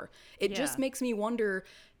before? It just Yeah. makes me wonder,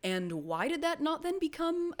 and why did that not then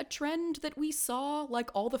become a trend that we saw like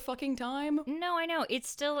all the fucking time? No, I know. It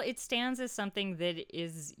stands as something that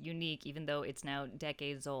is unique, even though it's now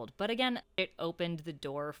decades old. But again, it opened the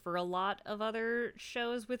door for a lot of other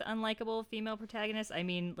shows with unlikable female protagonists. I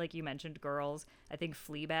mean, like you mentioned, Girls. I think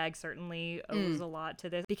Fleabag certainly owes a lot to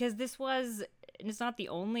this, because this was, and it's not the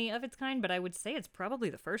only of its kind, but I would say it's probably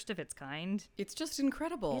the first of its kind. It's just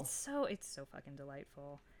incredible. It's so fucking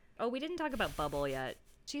delightful. Oh, we didn't talk about Bubble yet.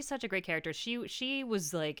 She's such a great character. She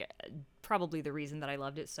was like probably the reason that I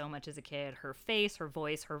loved it so much as a kid. Her face, her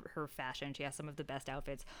voice, her fashion. She has some of the best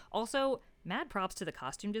outfits. Also, mad props to the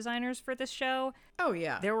costume designers for this show. Oh,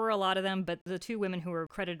 yeah. There were a lot of them, but the two women who were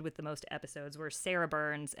credited with the most episodes were Sarah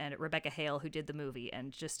Burns and Rebecca Hale, who did the movie.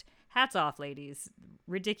 And just hats off, ladies.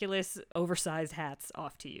 Ridiculous, oversized hats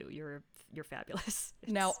off to you. You're fabulous.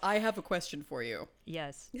 Now, I have a question for you.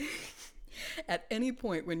 Yes. At any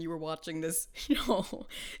point when you were watching this show,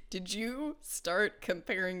 did you start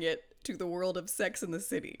comparing it to the world of Sex and the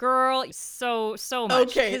City? Girl, so much.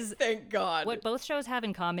 Okay, 'Cause thank God. what both shows have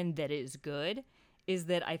in common that is good is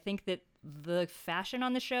that I think that the fashion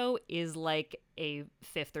on the show is like a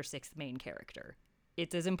fifth or sixth main character.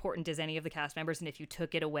 It's as important as any of the cast members, and if you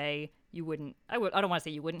took it away, you wouldn't. I don't want to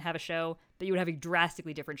say you wouldn't have a show, but you would have a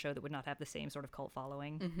drastically different show that would not have the same sort of cult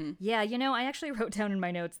following. Yeah, I actually wrote down in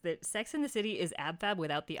my notes that Sex and the City is AbFab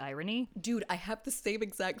without the irony. Dude, I have the same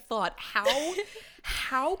exact thought.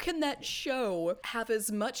 How can that show have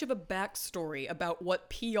as much of a backstory about what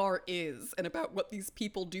PR is and about what these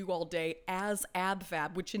people do all day as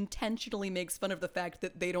AbFab, which intentionally makes fun of the fact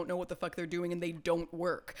that they don't know what the fuck they're doing and they don't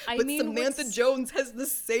work. I But mean, Samantha what's- Jones has the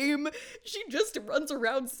same. She just runs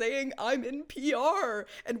around saying, I'm in PR,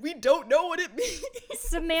 and we don't know what it means.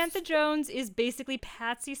 Samantha Jones is basically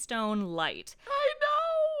Patsy Stone light. I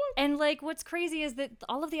know. And like what's crazy is that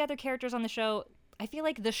all of the other characters on the show, I feel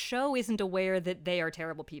like the show isn't aware that they are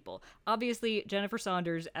terrible people. Obviously, Jennifer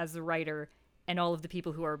Saunders as the writer and all of the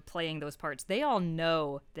people who are playing those parts, they all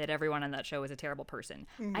know that everyone on that show is a terrible person.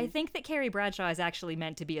 I think that Carrie Bradshaw is actually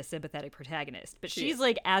meant to be a sympathetic protagonist, but she's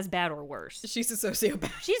like as bad or worse. She's a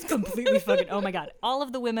sociopath. She's completely fucking, oh my God. All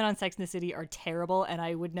of the women on Sex and the City are terrible, and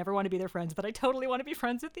I would never want to be their friends, but I totally want to be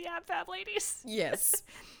friends with the AbFab ladies. Yes.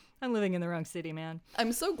 I'm living in the wrong city, man.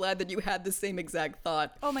 I'm so glad that you had the same exact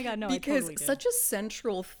thought. Oh my God, no, I because totally did. such a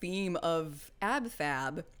central theme of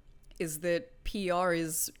AbFab is that PR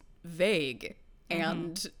is vague, Mm-hmm.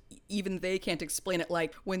 and even they can't explain it.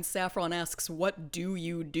 Like when Saffron asks, "What do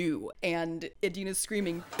you do?" and Idina's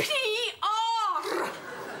screaming, PR!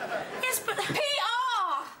 Yes, but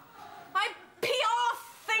PR! I PR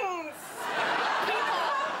things!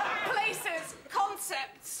 People, places,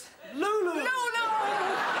 concepts. Lulu!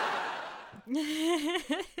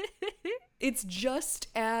 it's just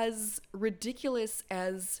as ridiculous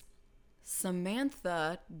as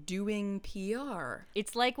Samantha doing PR.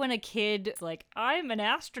 It's like when a kid's like, I'm an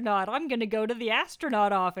astronaut, I'm gonna go to the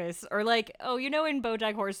astronaut office. Or like, oh, in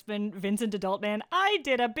BoJack Horseman, Vincent Adultman, I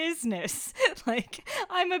did a business. Like,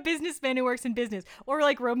 I'm a businessman who works in business. Or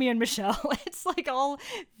like Romeo and Michelle. It's like all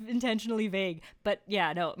intentionally vague. But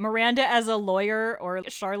yeah, no, Miranda as a lawyer or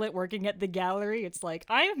Charlotte working at the gallery, it's like,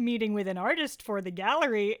 I'm meeting with an artist for the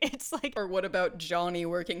gallery. It's like, Or what about Johnny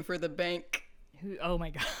working for the bank? oh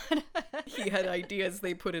my God. He had ideas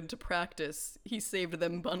they put into practice. He saved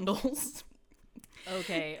them bundles.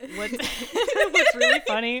 Okay, what's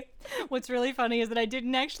really funny is that I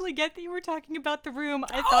didn't actually get that you were talking about the room.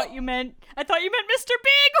 I thought you meant Mr.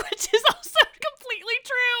 Big, which is also completely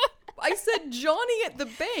true. I said Johnny at the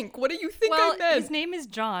bank. What do you think I Well, meant? his name is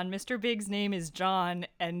John. Mr. Big's name is John,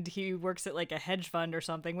 and he works at like a hedge fund or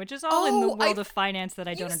something, which is all in the world of finance that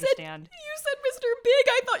I don't understand. You said Mr. Big.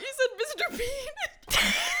 I thought you said Mr. Bean.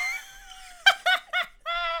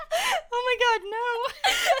 Oh my god, no.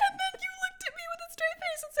 And then you looked at me with a straight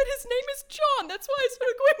face and said his name is John. That's why I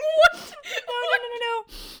started going, what?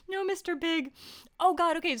 No, Mr. Big. Oh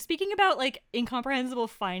god, okay, speaking about like incomprehensible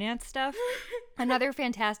finance stuff, another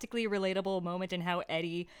fantastically relatable moment in how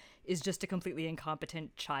Eddie is just a completely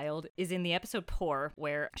incompetent child is in the episode Poor,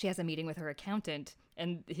 where she has a meeting with her accountant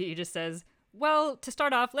and he just says, well, to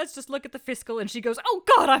start off, let's just look at the fiscal, and she goes, oh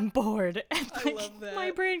god, I'm bored. And, I love that.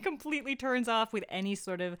 My brain completely turns off with any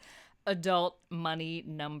sort of adult money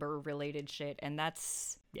number related shit, and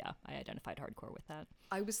that's, yeah, I identified hardcore with that.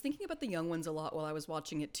 I was thinking about the young ones a lot while I was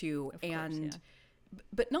watching it too, Of course, yeah.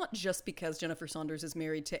 But not just because Jennifer Saunders is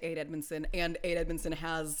married to Ade Edmondson, and Ade Edmondson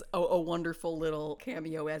has a wonderful little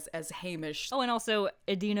cameo as Hamish. Oh, and also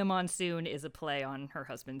Edina Monsoon is a play on her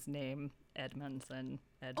husband's name, Edmondson,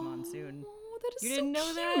 Ed Monsoon. Oh, that is You so didn't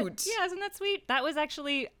know cute. that? Yeah, isn't that sweet? That was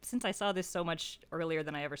actually, since I saw this so much earlier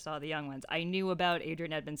than I ever saw the young ones, I knew about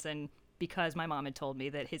Adrian Edmondson because my mom had told me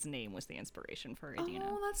that his name was the inspiration for Edina.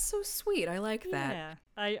 Oh, that's so sweet. I like that.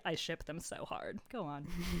 Yeah, I ship them so hard. Go on.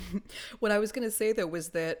 What I was going to say, though, was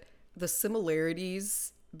that the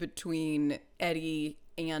similarities between Eddie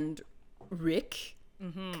and Rick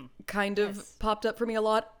kind of popped up for me a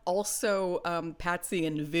lot. Also, Patsy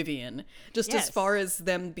and Vivian, just as Yes. far as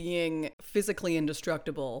them being physically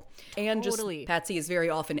indestructible. And Totally. just Patsy is very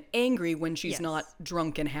often angry when she's Yes. not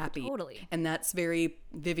drunk and happy. Totally. And that's very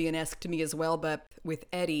Vivian-esque to me as well. But with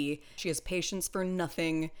Eddie, she has patience for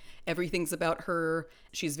nothing. Everything's about her.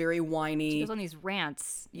 She's very whiny. She goes on these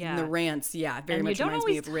rants. Yeah. And the rants, yeah, very and much you don't reminds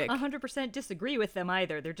always me of Rick. 100% disagree with them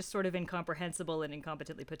either. They're just sort of incomprehensible and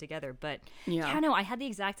incompetently put together. But Yeah. no, I had the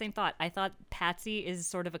exact same thought. I thought Patsy is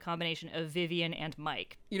sort of a combination of Vivian and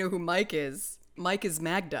Mike. You know who Mike is? Mike is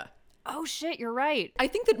Magda. Oh shit, you're right. I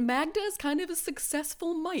think that Magda is kind of a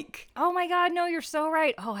successful Mike. Oh my god, no, you're so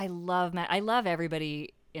right. Oh, I love I love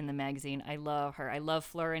everybody in the magazine. I love her. I love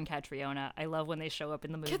Fleur and Catriona. I love when they show up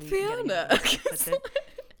in the movie. Catriona.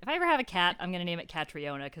 If I ever have a cat, I'm going to name it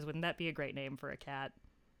Catriona, because wouldn't that be a great name for a cat?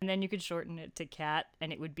 And then you could shorten it to Cat,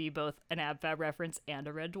 and it would be both an AbFab reference and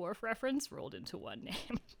a Red Dwarf reference rolled into one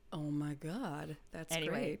name. Oh my god, that's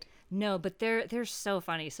Anyway, great. no, but they're so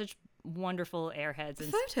funny. Such wonderful airheads.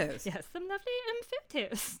 And Photos. yes, some lovely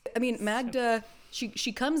photos. I mean, Magda, she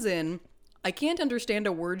comes in. I can't understand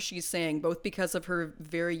a word she's saying, both because of her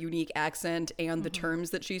very unique accent and the terms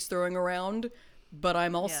that she's throwing around, but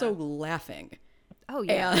I'm also laughing. Oh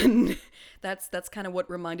yeah. And that's kind of what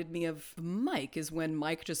reminded me of Mike, is when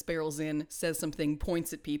Mike just barrels in, says something,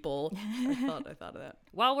 points at people. I thought of that.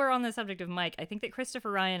 While we're on the subject of Mike, I think that Christopher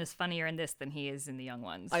Ryan is funnier in this than he is in The Young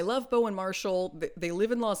Ones. I love Bo and Marshall. They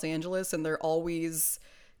live in Los Angeles, and they're always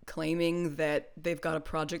claiming that they've got a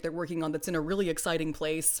project they're working on that's in a really exciting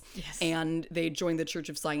place. Yes. And they join the Church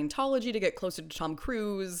of Scientology to get closer to Tom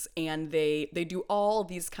Cruise, and they do all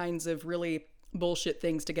these kinds of really bullshit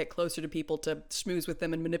things to get closer to people, to schmooze with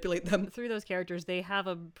them and manipulate them. Through those characters, they have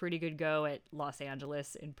a pretty good go at Los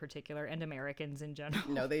Angeles in particular, and Americans in general.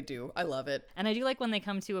 No, they do. I love it. And I do like when they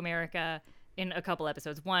come to America in a couple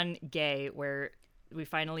episodes. One, Gay, where we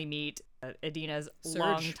finally meet Edina's Serge.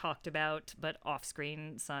 long talked about but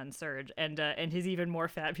off-screen son Serge, and his even more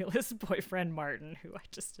fabulous boyfriend Martin, who I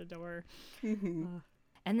just adore.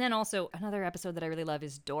 And then also another episode that I really love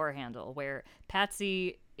is Door Handle, where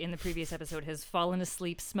Patsy in the previous episode has fallen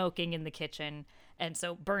asleep smoking in the kitchen, and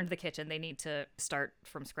so burned the kitchen. They need to start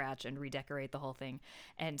from scratch and redecorate the whole thing.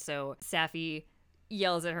 And so Safi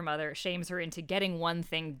yells at her mother, shames her into getting one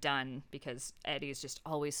thing done, because Eddie is just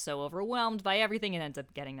always so overwhelmed by everything and ends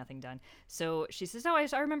up getting nothing done. So she says, oh,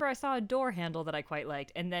 I remember I saw a door handle that I quite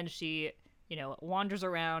liked. And then she, wanders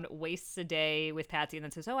around, wastes a day with Patsy, and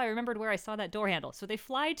then says, oh, I remembered where I saw that door handle. So they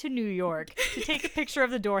fly to New York to take a picture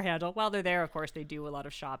of the door handle. While they're there, of course, they do a lot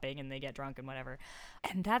of shopping and they get drunk and whatever.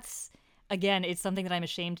 And that's, again, it's something that I'm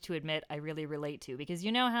ashamed to admit I really relate to, because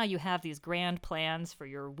you know how you have these grand plans for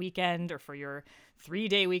your weekend or for your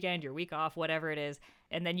 3-day weekend, your week off, whatever it is,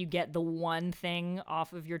 and then you get the one thing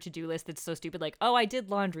off of your to-do list that's so stupid, like, oh, I did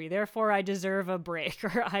laundry, therefore I deserve a break,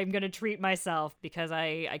 or I'm going to treat myself because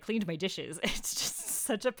I cleaned my dishes. It's just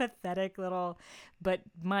such a pathetic little, but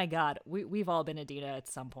my God, we've all been Edina at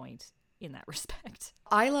some point in that respect.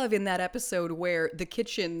 I love in that episode where the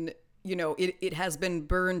kitchen you know, it has been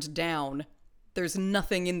burned down. There's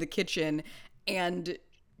nothing in the kitchen, and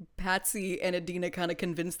Patsy and Adina kind of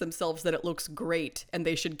convince themselves that it looks great and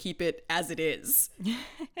they should keep it as it is.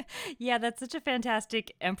 Yeah, that's such a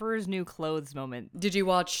fantastic Emperor's New Clothes moment. Did you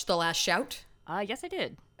watch The Last Shout? Yes, I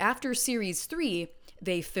did. After series 3,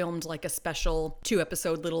 they filmed like a special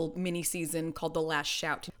 2-episode little mini season called The Last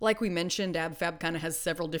Shout. Like we mentioned, AbFab kind of has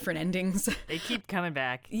several different endings. They keep coming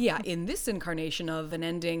back. Yeah, in this incarnation of an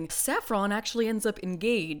ending, Saffron actually ends up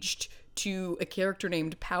engaged to a character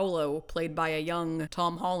named Paolo, played by a young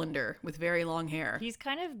Tom Hollander with very long hair. He's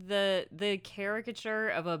kind of the caricature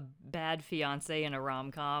of a bad fiance in a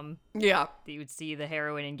rom-com Yeah. that you would see the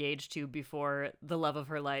heroine engaged to before the love of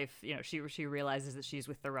her life. You know, she realizes that she's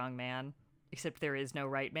with the wrong man. Except there is no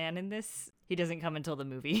right man in this. He doesn't come until the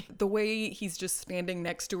movie. The way he's just standing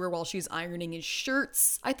next to her while she's ironing his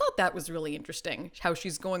shirts, I thought that was really interesting. How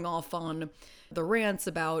she's going off on the rants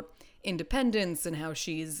about independence and how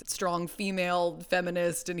she's strong female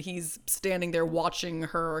feminist, and he's standing there watching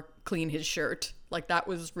her clean his shirt. Like, that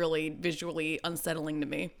was really visually unsettling to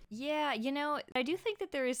me. Yeah, you know, I do think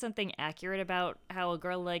that there is something accurate about how a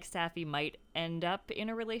girl like Safi might end up in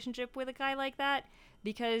a relationship with a guy like that,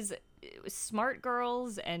 because smart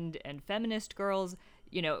girls and feminist girls,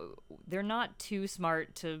 you know, they're not too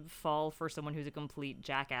smart to fall for someone who's a complete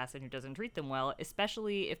jackass and who doesn't treat them well,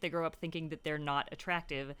 especially if they grow up thinking that they're not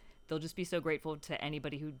attractive. They'll just be so grateful to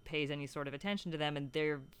anybody who pays any sort of attention to them, and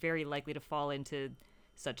they're very likely to fall into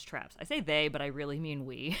such traps. I say they, but I really mean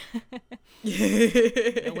we.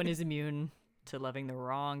 No one is immune to loving the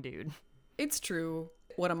wrong dude. It's true.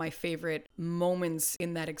 One of my favorite moments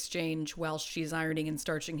in that exchange while she's ironing and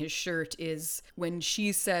starching his shirt is when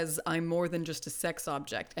she says, "I'm more than just a sex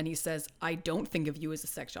object." And he says, "I don't think of you as a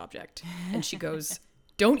sex object." And she goes,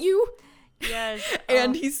 "Don't you?" Yes.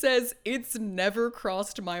 And he says, "It's never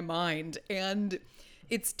crossed my mind." And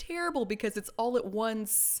it's terrible because it's all at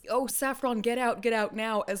once, "Oh, Saffron, get out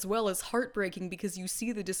now," as well as heartbreaking because you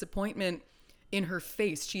see the disappointment in her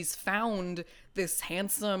face. She's found this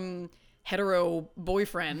handsome hetero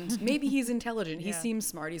boyfriend. Maybe he's intelligent. He seems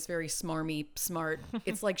smart. He's very smarmy smart.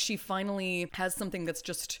 It's like she finally has something that's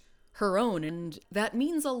just her own, and that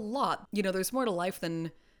means a lot. You know, there's more to life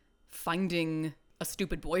than finding a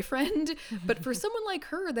stupid boyfriend, but for someone like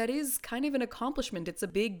her, that is kind of an accomplishment. It's a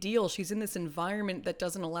big deal. She's in this environment that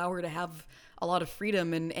doesn't allow her to have a lot of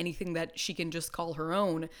freedom and anything that she can just call her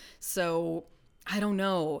own. So I don't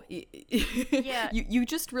know. Yeah. You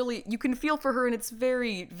just really, you can feel for her, and it's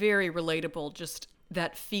very, very relatable. Just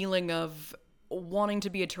that feeling of wanting to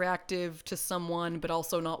be attractive to someone, but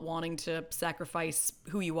also not wanting to sacrifice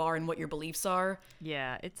who you are and what your beliefs are.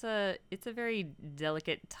 Yeah, it's a very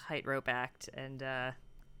delicate tightrope act, and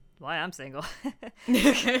why I'm single,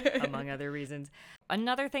 among other reasons.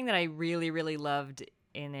 Another thing that I really, really loved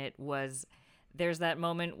in it was there's that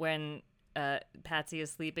moment when Patsy is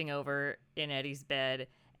sleeping over in Eddie's bed,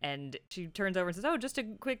 and she turns over and says, "Oh, just a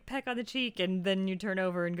quick peck on the cheek," and then you turn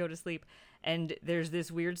over and go to sleep. And there's this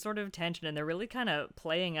weird sort of tension, and they're really kind of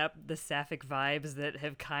playing up the sapphic vibes that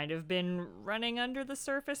have kind of been running under the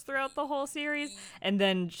surface throughout the whole series. And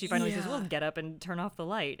then she finally says, "Well, get up and turn off the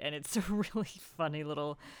light." And it's a really funny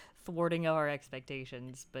little thwarting of our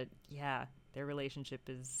expectations. But yeah, their relationship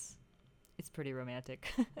it's pretty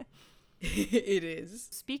romantic. It is.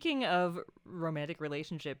 Speaking of romantic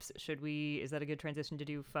relationships, is that a good transition to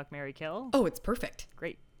do Fuck, Marry, Kill? Oh, it's perfect.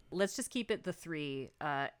 Great. Let's just keep it the three,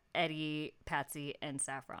 Eddie, Patsy, and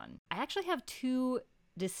Saffron. I actually have two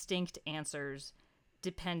distinct answers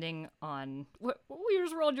depending on what you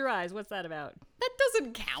just rolled your eyes. What's that about? That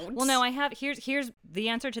doesn't count. Well, no, I have here's the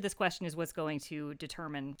answer to this question is what's going to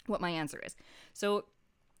determine what my answer is. So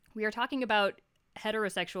we are talking about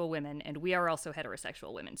heterosexual women, and we are also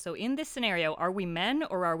heterosexual women. So in this scenario, are we men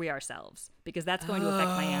or are we ourselves? Because that's going to affect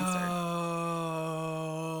my answer.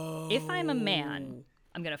 If I'm a man,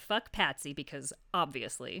 I'm going to fuck Patsy because,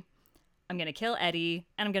 obviously, I'm going to kill Eddie,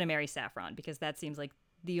 and I'm going to marry Saffron because that seems like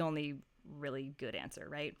the only really good answer,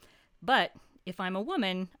 right? But if I'm a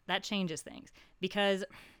woman, that changes things because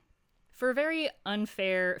for very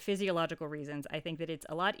unfair physiological reasons, I think that it's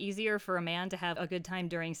a lot easier for a man to have a good time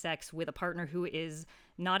during sex with a partner who is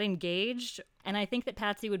not engaged, and I think that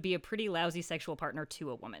Patsy would be a pretty lousy sexual partner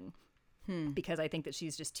to a woman. Because I think that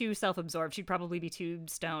she's just too self-absorbed. She'd probably be too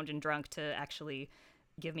stoned and drunk to actually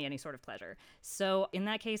give me any sort of pleasure. So in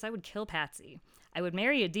that case, I would kill Patsy. I would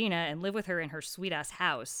marry Adina and live with her in her sweet-ass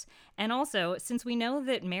house. And also, since we know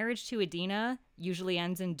that marriage to Adina usually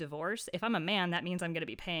ends in divorce, if I'm a man, that means I'm going to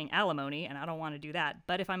be paying alimony, and I don't want to do that.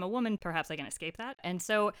 But if I'm a woman, perhaps I can escape that. And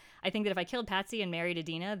so I think that if I killed Patsy and married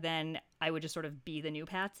Adina, then I would just sort of be the new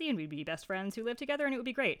Patsy, and we'd be best friends who live together, and it would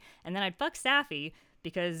be great. And then I'd fuck Safi,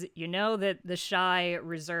 because you know that the shy,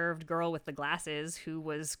 reserved girl with the glasses who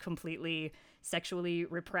was completely sexually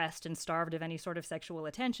repressed and starved of any sort of sexual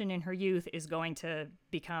attention in her youth is going to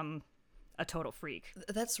become a total freak.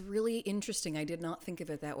 That's really interesting. I did not think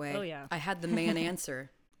of it that way. Oh, yeah. I had the man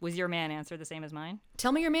answer. Was your man answer the same as mine?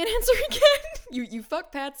 Tell me your man answer again. You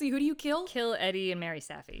fuck Patsy. Who do you kill? Kill Eddie and marry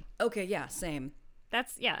Safi. Okay, yeah, same.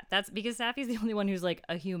 That's because Safi's the only one who's like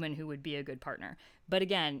a human who would be a good partner. But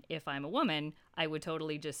again, if I'm a woman, I would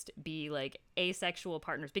totally just be like asexual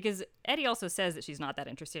partners, because Eddie also says that she's not that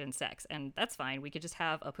interested in sex, and that's fine. We could just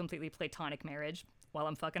have a completely platonic marriage while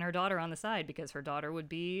I'm fucking her daughter on the side, because her daughter would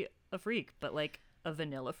be a freak, but like a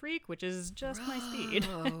vanilla freak, which is just my speed.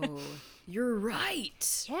 Oh, you're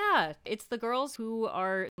right. Yeah, it's the girls who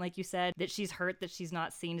are, like you said, that she's hurt that she's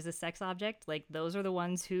not seen as a sex object. Like, those are the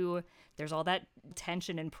ones who there's all that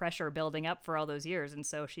tension and pressure building up for all those years. And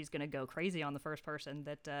so she's going to go crazy on the first person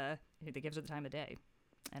that gives her the time of day.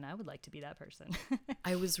 And I would like to be that person.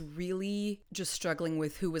 I was really just struggling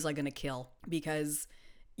with who was I going to kill, because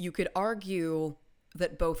you could argue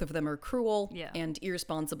that both of them are cruel and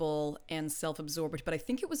irresponsible and self-absorbed, but I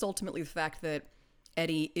think it was ultimately the fact that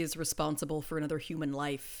Eddie is responsible for another human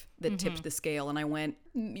life that tipped the scale, and I went,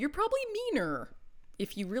 you're probably meaner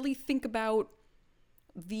if you really think about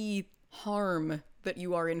the harm that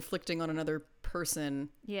you are inflicting on another person.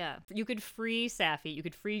 Yeah. You could free Safi. You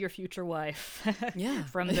could free your future wife Yeah.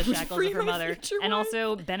 from the shackles Free of her my mother. future And wife.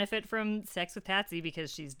 also benefit from sex with Patsy,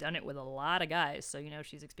 because she's done it with a lot of guys. So, you know,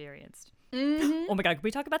 she's experienced. Oh my God. Can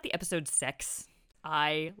we talk about the episode Sex?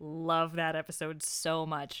 I love that episode so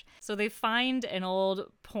much. So they find an old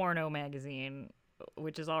porno magazine,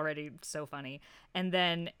 which is already so funny. And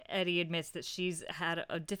then Eddie admits that she's had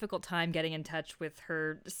a difficult time getting in touch with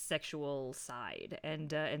her sexual side.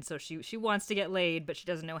 And so she wants to get laid, but she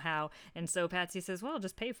doesn't know how. And so Patsy says, well,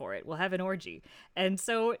 just pay for it. We'll have an orgy. And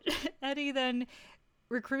so Eddie then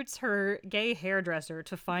recruits her gay hairdresser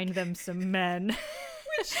to find them some men.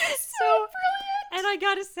 Which is so brilliant. And I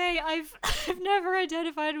gotta say, I've never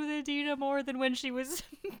identified with Adina more than when she was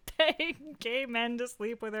paying gay men to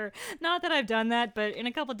sleep with her. Not that I've done that, but in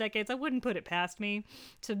a couple decades, I wouldn't put it past me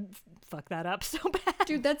to fuck that up so bad.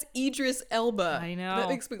 Dude, that's Idris Elba. I know. That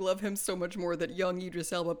makes me love him so much more that young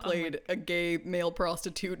Idris Elba played a gay male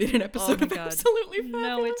prostitute in an episode of Absolutely Fabulous.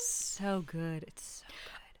 No, it's so good. It's so good.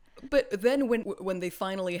 But then when they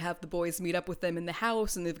finally have the boys meet up with them in the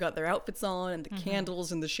house and they've got their outfits on and the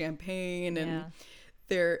candles and the champagne and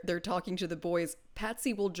they're talking to the boys,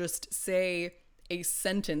 Patsy will just say a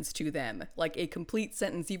sentence to them, like a complete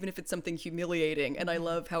sentence, even if it's something humiliating. And I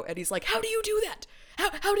love how Eddie's like, how do you do that?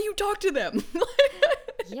 How do you talk to them?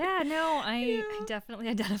 Yeah, no, I definitely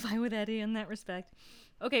identify with Eddie in that respect.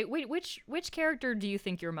 Okay, wait, which character do you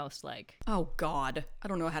think you're most like? Oh, God. I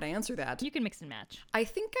don't know how to answer that. You can mix and match. I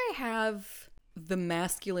think I have the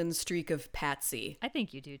masculine streak of Patsy. I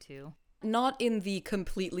think you do too. Not in the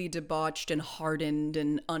completely debauched and hardened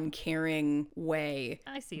and uncaring way.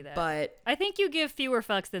 I see that. But I think you give fewer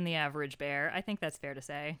fucks than the average bear. I think that's fair to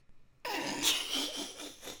say.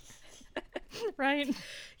 Right?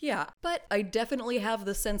 yeah, but I definitely have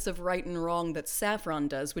the sense of right and wrong that Saffron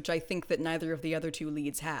does, which I think that neither of the other two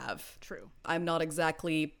leads have. True. I'm not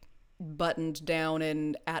exactly buttoned down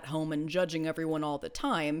and at home and judging everyone all the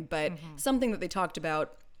time, but something that they talked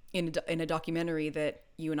about in a documentary that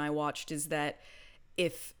you and I watched is that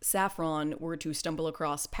if Saffron were to stumble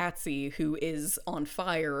across Patsy, who is on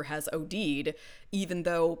fire, has OD'd, even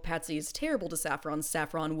though Patsy is terrible to Saffron,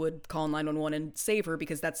 Saffron would call 911 and save her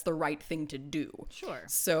because that's the right thing to do. Sure.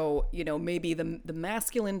 So, you know, maybe the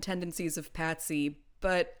masculine tendencies of Patsy,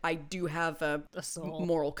 but I do have a soul.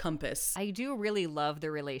 Moral compass. I do really love the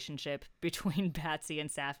relationship between Patsy and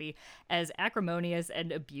Safi. As acrimonious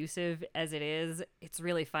and abusive as it is, it's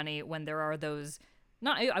really funny when there are those,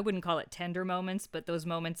 I wouldn't call it tender moments, but those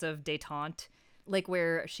moments of détente Like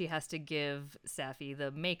where she has to give Safi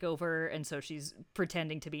the makeover, and so she's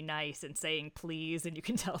pretending to be nice and saying please, and you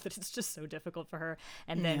can tell that it's just so difficult for her.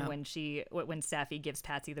 And then when Safi gives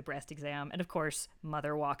Patsy the breast exam, and of course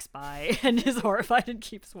Mother walks by and is horrified and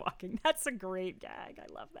keeps walking. That's a great gag.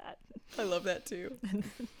 I love that. I love that too.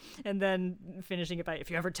 And then finishing it by,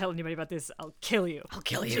 if you ever tell anybody about this, I'll kill you. I'll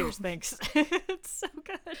kill you. Cheers, thanks. It's so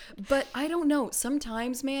good. But I don't know.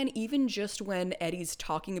 Sometimes, man, even just when Eddie's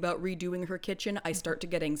talking about redoing her kitchen, I start to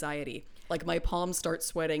get anxiety. Like my palms start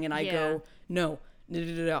sweating and I go, no.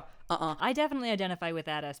 I definitely identify with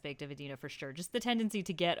that aspect of Adina for sure. Just the tendency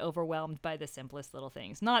to get overwhelmed by the simplest little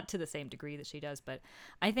things. Not to the same degree that she does, but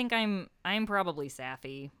I think I'm probably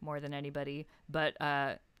Safi more than anybody. But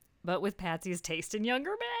with Patsy's taste in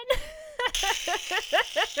younger men.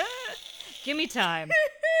 Give me time.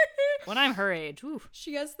 When I'm her age, whew.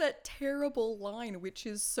 She has that terrible line, which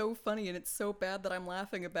is so funny, and it's so bad that I'm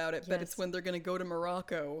laughing about it, but it's when they're going to go to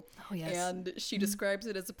Morocco. Oh, yes. And she describes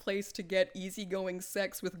it as a place to get easygoing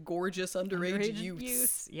sex with gorgeous underage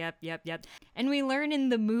youths. Yep. And we learn in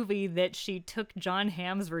the movie that she took John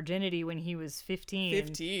Hamm's virginity when he was 15.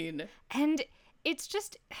 15. And it's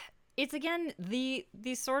again the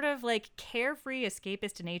sort of like carefree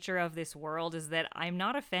escapist nature of this world is that I'm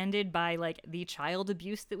not offended by like the child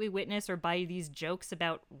abuse that we witness or by these jokes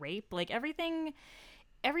about rape. Like everything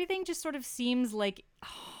just sort of seems like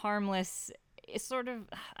harmless. It's sort of,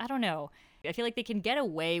 I don't know. I feel like they can get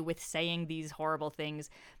away with saying these horrible things,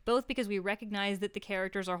 both because we recognize that the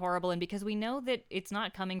characters are horrible and because we know that it's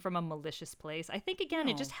not coming from a malicious place. I think, again,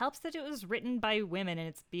 it just helps that it was written by women and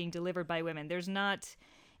it's being delivered by women.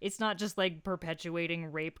 It's not just like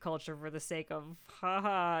perpetuating rape culture for the sake of,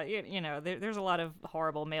 haha, there's a lot of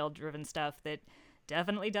horrible male-driven stuff that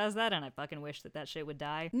definitely does that, and I fucking wish that shit would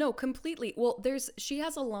die. No, completely. Well, she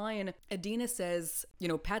has a line, Adina says,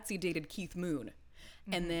 Patsy dated Keith Moon,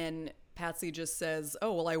 and then Patsy just says,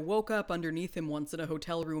 oh, well, I woke up underneath him once in a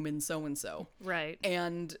hotel room in so-and-so. Right.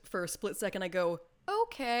 And for a split second I go,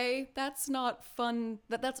 okay, that's not fun.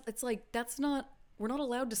 We're not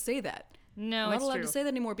allowed to say that. No, we're it's not allowed true. to say that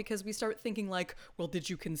anymore because we start thinking like, well, did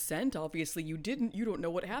you consent? Obviously you didn't. You don't know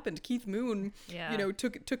what happened. Keith Moon,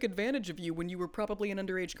 took advantage of you when you were probably an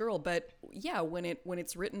underage girl. But yeah, when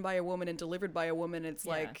it's written by a woman and delivered by a woman, it's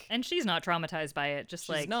like, and she's not traumatized by it. Just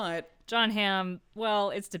she's like not. John Hamm, well,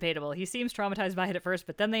 it's debatable. He seems traumatized by it at first,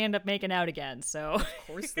 but then they end up making out again. So Of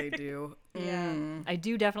course they do. Yeah. I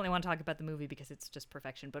do definitely want to talk about the movie because it's just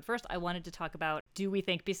perfection. But first, I wanted to talk about, do we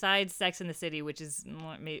think, besides Sex and the City, which is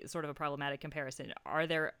sort of a problematic comparison, are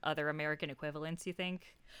there other American equivalents, you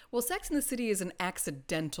think? Well, Sex and the City is an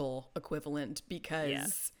accidental equivalent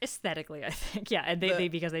because... Aesthetically, I think. Yeah, and they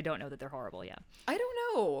because they don't know that they're horrible, yeah. I don't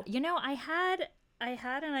know. I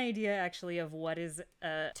had an idea, actually, of what is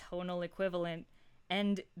a tonal equivalent,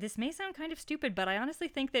 and this may sound kind of stupid, but I honestly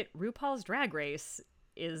think that RuPaul's Drag Race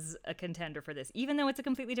is a contender for this. Even though it's a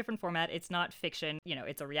completely different format, it's not fiction,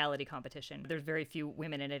 it's a reality competition. There's very few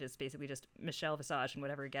women in it. It's basically just Michelle Visage and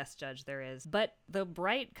whatever guest judge there is. But the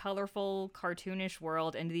bright, colorful, cartoonish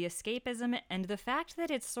world and the escapism and the fact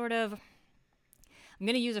that it's sort of... I'm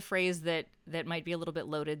going to use a phrase that might be a little bit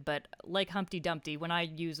loaded, but like Humpty Dumpty, when I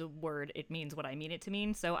use a word, it means what I mean it to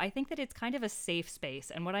mean. So I think that it's kind of a safe space.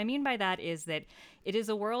 And what I mean by that is that it is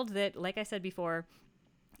a world that, like I said before,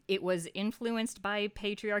 it was influenced by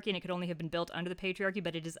patriarchy and it could only have been built under the patriarchy,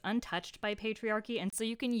 but it is untouched by patriarchy. And so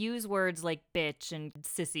you can use words like bitch and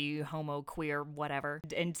sissy, homo, queer, whatever,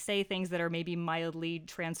 and say things that are maybe mildly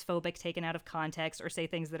transphobic taken out of context, or say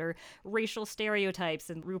things that are racial stereotypes.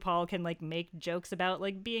 And RuPaul can make jokes about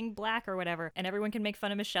being black or whatever. And everyone can make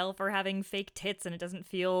fun of Michelle for having fake tits and it doesn't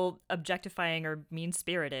feel objectifying or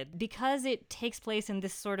mean-spirited. Because it takes place in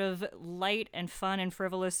this sort of light and fun and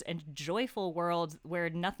frivolous and joyful world where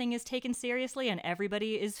nothing is taken seriously and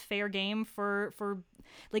everybody is fair game for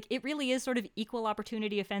it really is sort of equal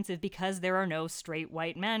opportunity offensive because there are no straight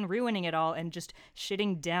white men ruining it all and just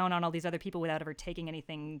shitting down on all these other people without ever taking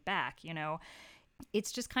anything back,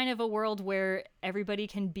 It's just kind of a world where everybody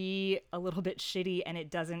can be a little bit shitty and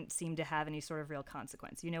it doesn't seem to have any sort of real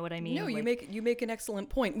consequence. You know what I mean? No, you make an excellent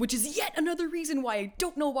point, which is yet another reason why I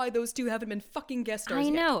don't know why those two haven't been fucking guest stars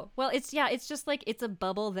yet. I know. Well, it's just it's a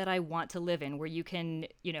bubble that I want to live in where you can,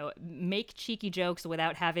 make cheeky jokes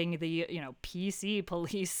without having the, PC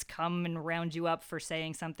police come and round you up for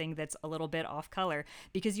saying something that's a little bit off color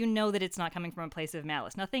because you know that it's not coming from a place of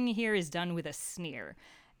malice. Nothing here is done with a sneer.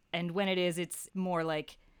 And when it is, it's more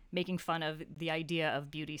like making fun of the idea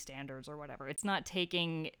of beauty standards or whatever. It's not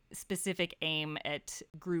taking specific aim at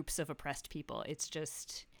groups of oppressed people. It's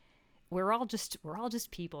just we're all just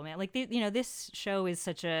people, man. Like, this show is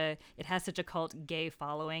it has such a cult gay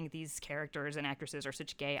following. These characters and actresses are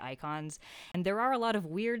such gay icons. And there are a lot of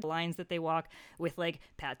weird lines that they walk with, like,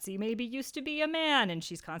 Patsy maybe used to be a man and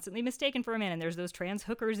she's constantly mistaken for a man. And there's those trans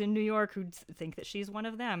hookers in New York who think that she's one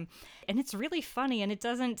of them. And it's really funny, and it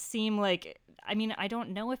doesn't seem like, I mean, I don't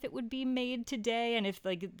know if it would be made today and if,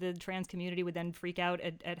 like, the trans community would then freak out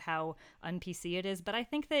at how un-PC it is. But I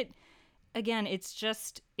think that, again, it's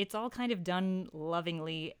all kind of done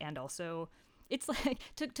lovingly, and also it's like,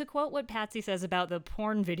 to quote what Patsy says about the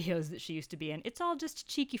porn videos that she used to be in, it's all just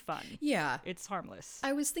cheeky fun. Yeah. It's harmless.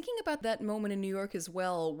 I was thinking about that moment in New York as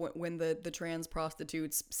well, when the trans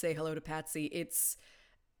prostitutes say hello to Patsy. It's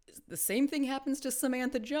the same thing happens to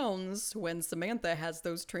Samantha Jones when Samantha has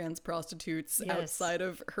those trans prostitutes outside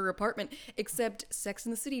of her apartment, except Sex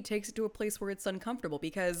and the City takes it to a place where it's uncomfortable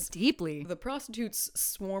because Deeply. the prostitutes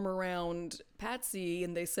swarm around Patsy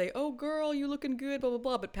and they say, "Oh girl, you looking good," blah blah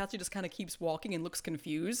blah, but Patsy just kind of keeps walking and looks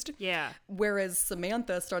confused. Yeah. Whereas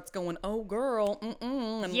Samantha starts going, "Oh girl,"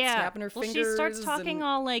 and snapping her fingers. Well, she starts talking and...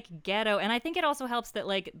 all, like, ghetto, and I think it also helps that,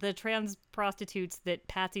 like, the trans prostitutes that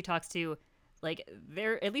Patsy talks to, like,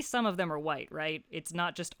 they're, at least some of them are white, right? It's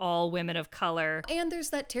not just all women of color. And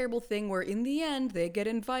there's that terrible thing where in the end they get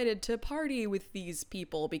invited to party with these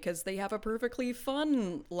people because they have a perfectly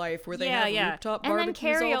fun life where they have rooftop and barbecues then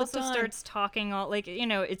Carrie all the also time. starts talking all, like,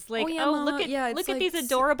 it's like, Ma, look at it's like these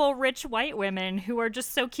adorable rich white women who are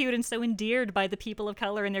just so cute and so endeared by the people of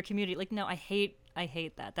color in their community. Like, no, I hate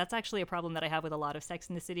that. That's actually a problem that I have with a lot of Sex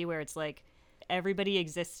and the City, where it's like, everybody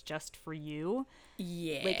exists just for you.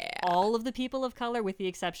 Yeah. Like, all of the people of color, with the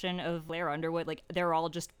exception of Blair Underwood, like, they're all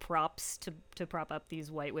just props to prop up these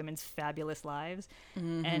white women's fabulous lives.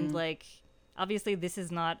 Mm-hmm. And, like, obviously this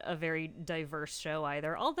is not a very diverse show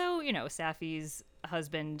either. Although, Safi's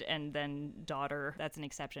husband and then daughter, that's an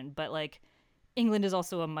exception. But, like, England is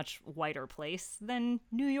also a much whiter place than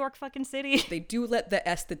New York fucking City. They do let the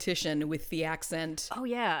esthetician with the accent. Oh,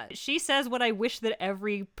 yeah. She says what I wish that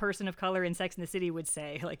every person of color in Sex and the City would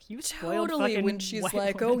say. Like, you spoiled Totally, fucking when she's white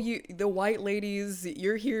like, woman. "Oh, you, the white ladies,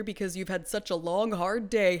 you're here because you've had such a long, hard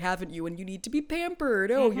day, haven't you? And you need to be pampered.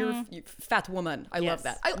 Oh, you're fat woman." I love Yes.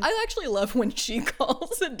 that. I actually love when she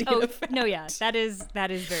calls Adina fat. No, yeah, that is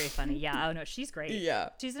very funny. Yeah, oh no, she's great.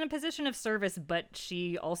 Yeah. She's in a position of service, but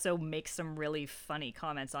she also makes some really funny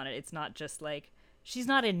comments on it. It's not just like, she's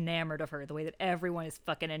not enamored of her the way that everyone is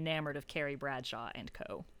fucking enamored of Carrie Bradshaw and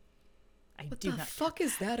co. What the fuck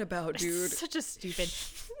is that about, dude? Such a stupid.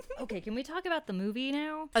 Okay, can we talk about the movie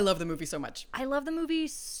now? I love the movie so much. I love the movie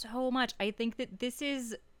so much. I think that this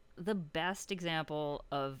is the best example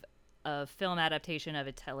of a film adaptation of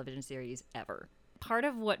a television series ever. Part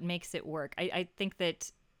of what makes it work, I think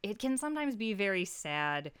that it can sometimes be very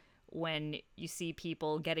sad when you see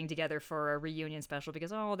people getting together for a reunion special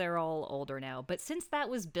because, oh, they're all older now. But since that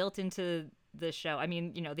was built into the show, I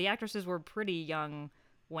mean, the actresses were pretty young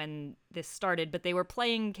when this started, but they were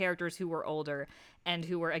playing characters who were older and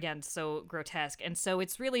who were, again, so grotesque. And so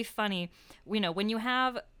it's really funny, when you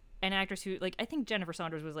have an actress who, like, I think Jennifer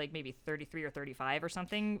Saunders was like maybe 33 or 35 or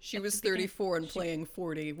something. She was 34 and playing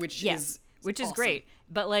 40, which is awesome. Great.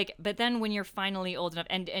 But then when you're finally old enough,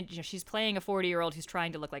 and she's playing a 40-year-old who's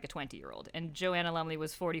trying to look like a 20-year-old, and Joanna Lumley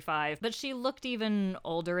was 45, but she looked even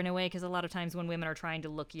older in a way, because a lot of times when women are trying to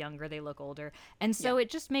look younger, they look older. And so it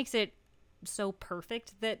just makes it so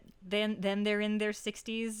perfect that then they're in their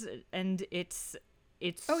 60s, and it's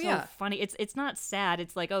so funny. It's not sad.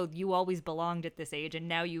 It's like, oh, you always belonged at this age, and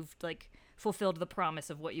now you've, like, fulfilled the promise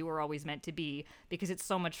of what you were always meant to be, because it's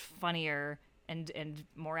so much funnier and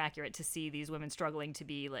more accurate to see these women struggling to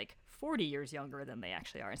be, like, 40 years younger than they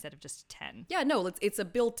actually are, instead of just 10. Yeah, no, it's a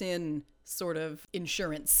built-in sort of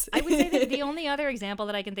insurance. I would say that the only other example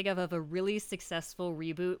that I can think of a really successful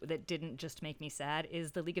reboot that didn't just make me sad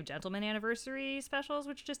is the League of Gentlemen anniversary specials,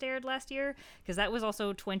 which just aired last year, because that was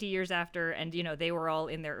also 20 years after, and they were all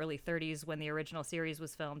in their early 30s when the original series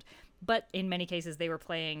was filmed, but in many cases they were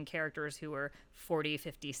playing characters who were 40,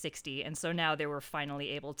 50, 60, and so now they were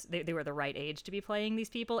finally able to, they were the right age to be playing these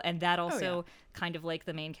people, and that also kind of like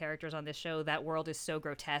the main characters on this show, that world is so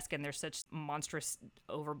grotesque and there's such monstrous,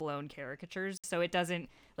 overblown caricatures, so it doesn't,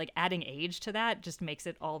 like, adding age to that just makes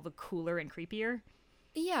it all the cooler and creepier.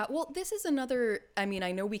 Yeah, well, this is another, I mean,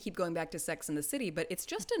 I know we keep going back to Sex and the City, but it's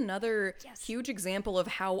just another huge example of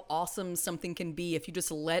how awesome something can be if you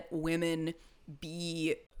just let women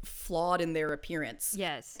be flawed in their appearance.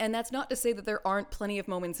 Yes. And that's not to say that there aren't plenty of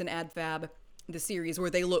moments in AdFab, the series, where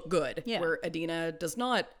they look good, where Adina does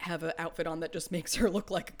not have an outfit on that just makes her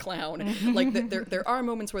look like a clown. Like, there are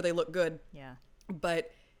moments where they look good. Yeah.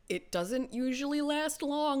 But it doesn't usually last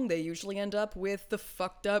long. They usually end up with the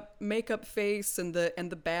fucked up makeup face and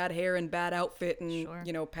the bad hair and bad outfit, and Sure.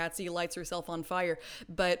 you know, Patsy lights herself on fire.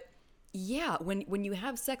 But yeah, when you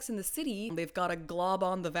have Sex in the City, they've got to glob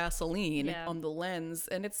on the Vaseline Yeah. on the lens,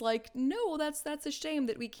 and it's like, no, that's a shame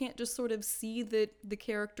that we can't just sort of see that the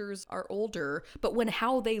characters are older. But when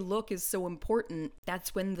how they look is so important,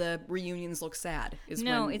 that's when the reunions look sad. Is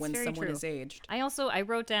No, when it's when very someone true. is aged. I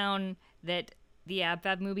wrote down that the Ab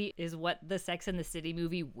Fab movie is what the Sex and the City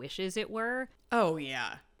movie wishes it were. Oh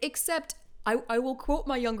yeah. Except I will quote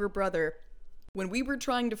my younger brother. When we were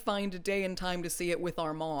trying to find a day and time to see it with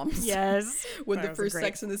our moms. Yes. When That the was a first great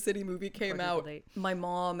Sex in the City movie came quadruple out, date. my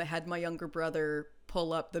mom had my younger brother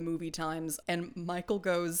pull up the movie times, and Michael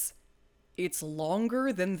goes, "It's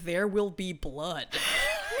longer than There Will Be Blood."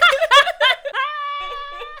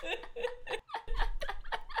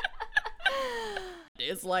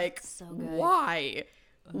 It's like, good. why?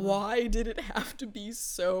 Why did it have to be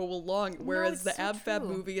so long? Whereas it's the so Ab Fab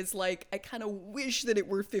true. movie is like, I kind of wish that it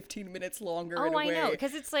were 15 minutes longer in Oh, a I way. know,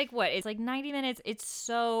 because it's like what? It's like 90 minutes. It's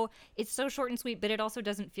so short and sweet, but it also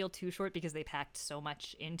doesn't feel too short because they packed so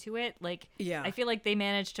much into it. Like, Yeah. I feel like they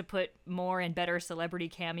managed to put more and better celebrity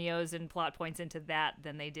cameos and plot points into that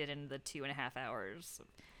than they did in the 2.5 hours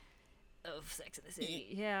of Sex and the City.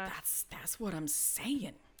 Yeah, That's what I'm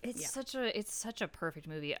saying. it's such a perfect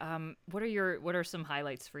movie. What are some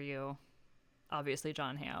highlights for you? Obviously,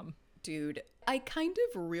 John Hamm. Dude, I kind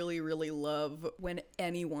of really, really love when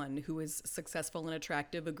anyone who is successful and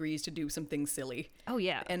attractive agrees to do something silly. Oh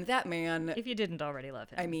yeah, And that man, if you didn't already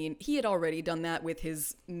love him. I mean, he had already done that with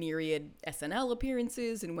his myriad SNL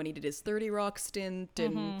appearances and when he did his 30 Rock stint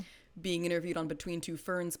and being interviewed on Between Two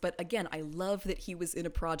Ferns. But again, I love that he was in a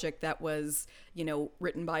project that was, you know,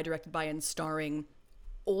 written by, directed by, and starring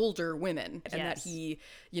older women, and that Yes. he,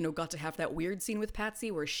 you know, got to have that weird scene with Patsy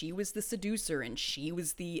where she was the seducer and she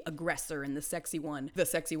was the aggressor and the sexy one. The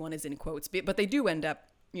sexy one is in quotes, but they do end up,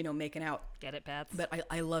 you know, making out. Get it, Pats? But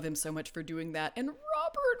I love him so much for doing that. And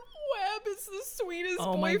Robert Webb is the sweetest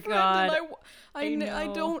Oh my boyfriend. God. And I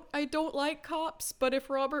know. I don't like cops, but if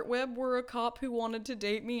Robert Webb were a cop who wanted to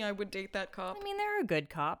date me, I would date that cop. I mean, there are good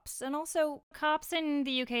cops, and also cops in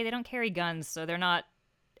the UK, they don't carry guns, so they're not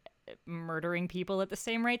murdering people at the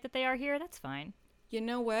same rate that they are here. That's fine. You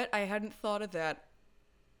know what? I hadn't thought of that.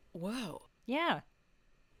 Whoa. Yeah.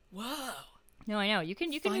 Whoa. No, I know. You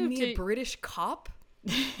can Find move me to a British cop?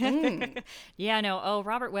 Yeah, no. Oh,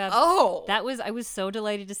 Robert Webb. Oh. I was so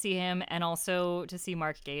delighted to see him, and also to see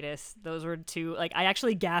Mark Gatiss. Those were two, like, I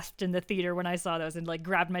actually gasped in the theater when I saw those and like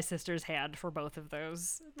grabbed my sister's hand for both of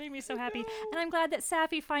those. It made me so happy. And I'm glad that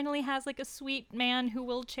Safi finally has like a sweet man who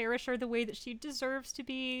will cherish her the way that she deserves to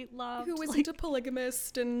be loved. Who Like, isn't a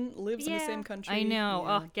polygamist and lives in the same country. I know.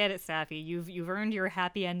 Yeah. Oh, get it, Safi. You've earned your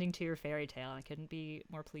happy ending to your fairy tale. I couldn't be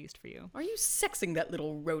more pleased for you. Are you sexing that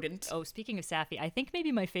little rodent? Oh, speaking of Safi, I think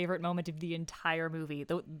maybe my favorite moment of the entire movie,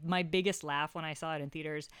 my biggest laugh when I saw it in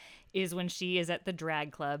theaters, is when she is at the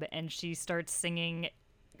drag club and she starts singing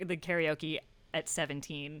the karaoke at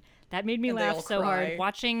 17. That made me And they laugh all so cry. hard.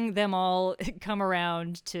 Watching them all come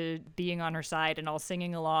around to being on her side and all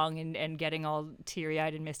singing along and getting all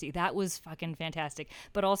teary-eyed and misty. That was fucking fantastic.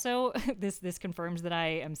 But also, this confirms that I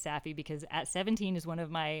am Safi, because at 17 is one of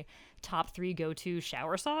my top 3 go-to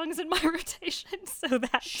shower songs in my rotation. So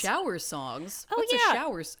that's Shower songs? Oh, What's yeah. a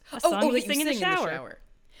shower? A song you that sing in the shower.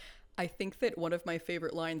 I think that one of my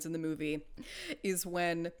favorite lines in the movie is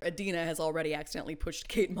when Adina has already accidentally pushed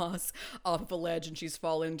Kate Moss off of a ledge and she's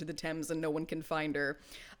fallen into the Thames and no one can find her.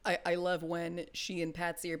 I love when she and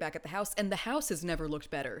Patsy are back at the house, and the house has never looked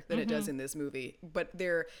better than it does in this movie. But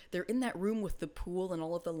they're in that room with the pool and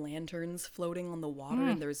all of the lanterns floating on the water,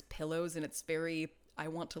 and there's pillows, and it's very, I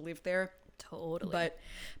want to live there. totally. But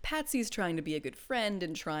Patsy's trying to be a good friend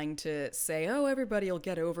and trying to say, oh, everybody will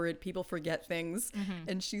get over it. People forget things.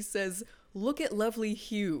 And she says, look at lovely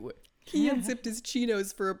Hugh. He unzipped his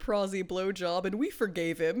chinos for a prosy blowjob and we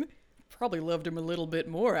forgave him. Probably loved him a little bit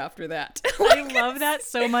more after that. I love that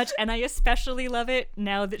so much, and I especially love it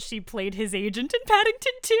now that she played his agent in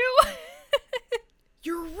Paddington 2.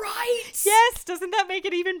 You're right. Yes, doesn't that make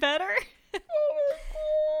it even better?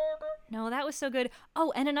 No, that was so good.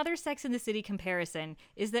 Oh, and another Sex and the City comparison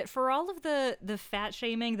is that for all of the fat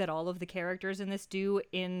shaming that all of the characters in this do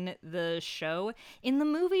in the show, in the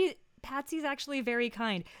movie, Patsy's actually very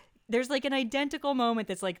kind. There's like an identical moment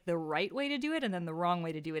that's like the right way to do it and then the wrong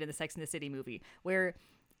way to do it in the Sex and the City movie, where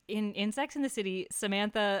in Sex and the City,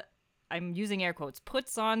 Samantha I'm using air quotes,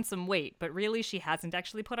 puts on some weight, but really she hasn't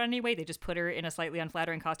actually put on any weight. They just put her in a slightly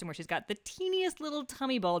unflattering costume where she's got the teeniest little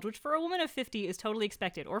tummy bulge, which for a woman of 50 is totally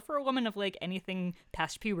expected, or for a woman of like anything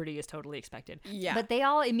past puberty is totally expected. Yeah. But they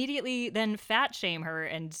all immediately then fat shame her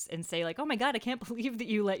and say like, oh my God, I can't believe that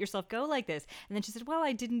you let yourself go like this. And then she said, well,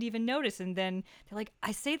 I didn't even notice. And then they're like,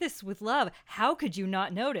 I say this with love. How could you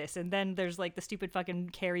not notice? And then there's like the stupid fucking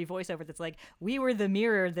Carrie voiceover that's like, we were the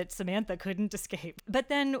mirror that Samantha couldn't escape. But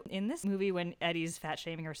then in this movie, when Eddie's fat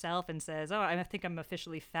shaming herself and says, oh, I think I'm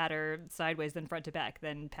officially fatter sideways than front to back,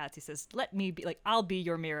 then Patsy says, let me be, like, I'll be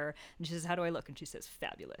your mirror. And she says, how do I look? And she says,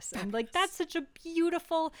 fabulous. And like, that's such a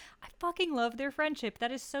beautiful, I fucking love their friendship.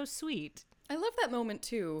 That is so sweet. I love that moment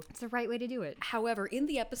too. It's the right way to do it. However, in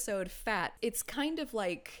the episode Fat, it's kind of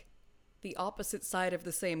like the opposite side of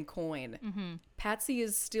the same coin. Patsy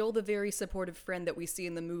is still the very supportive friend that we see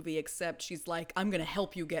in the movie, except she's like, I'm gonna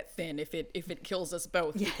help you get thin if it kills us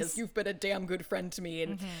both, because you've been a damn good friend to me.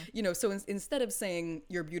 And you know, so instead of saying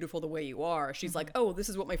you're beautiful the way you are, she's like, oh, this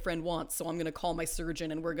is what my friend wants, so I'm gonna call my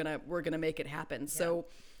surgeon and we're gonna make it happen. So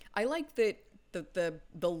I like that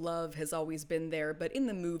the love has always been there, but in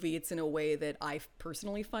the movie it's in a way that I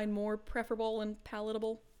personally find more preferable and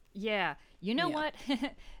palatable. Yeah. You know what?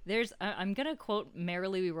 I'm going to quote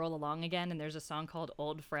Merrily We Roll Along again, and there's a song called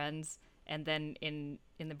Old Friends, and then in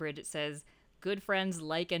the bridge it says, good friends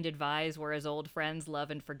like and advise, whereas old friends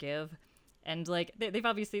love and forgive. And like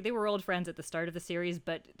they were old friends at the start of the series,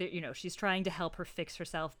 but you know, she's trying to help her fix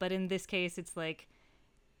herself. But in this case, it's like,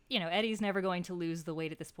 you know, Eddie's never going to lose the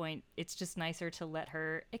weight at this point. It's just nicer to let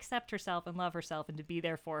her accept herself and love herself and to be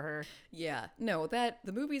there for her. Yeah. No, the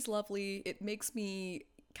movie's lovely. It makes me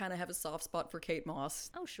kind of have a soft spot for Kate Moss.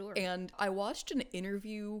 Oh, sure. And I watched an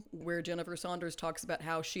interview where Jennifer Saunders talks about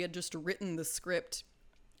how she had just written the script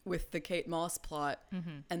with the Kate Moss plot,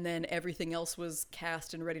 and then everything else was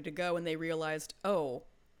cast and ready to go, and they realized, oh,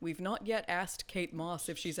 we've not yet asked Kate Moss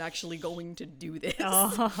if she's actually going to do this.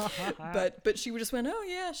 But she just went, oh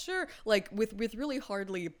yeah, sure. Like with really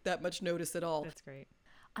hardly that much notice at all. That's great.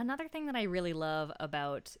 Another thing that I really love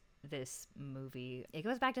about this movie, it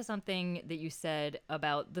goes back to something that you said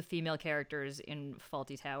about the female characters in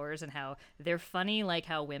Fawlty Towers and how they're funny like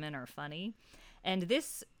how women are funny. And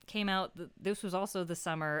this came out, this was also the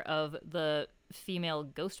summer of the female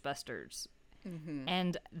Ghostbusters.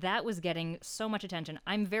 And that was getting so much attention.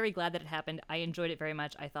 I'm very glad that it happened. I enjoyed it very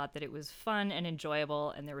much. I thought that it was fun and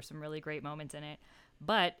enjoyable, and there were some really great moments in it.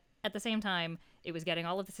 But at the same time, it was getting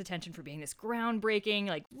all of this attention for being this groundbreaking,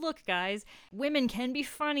 like, look, guys, women can be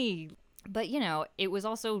funny. But, you know, it was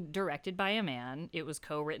also directed by a man. It was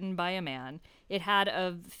co-written by a man. It had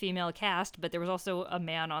a female cast, but there was also a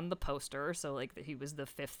man on the poster. So, like, he was the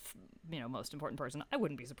fifth, you know, most important person. I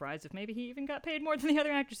wouldn't be surprised if maybe he even got paid more than the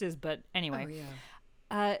other actresses. But anyway.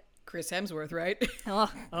 Oh, yeah. Chris Hemsworth, right?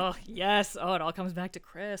 oh, yes. Oh, it all comes back to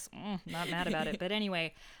Chris. Not mad about it. But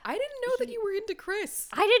anyway. I didn't know that you were into Chris.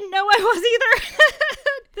 I didn't know I was either.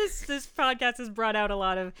 This podcast has brought out a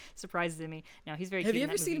lot of surprises in me. No, he's very cute. Have you in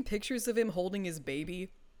that ever seen movie. pictures of him holding his baby?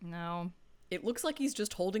 No. It looks like he's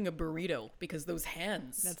just holding a burrito because those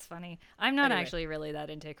hands. That's funny. I'm not Anyway. actually really that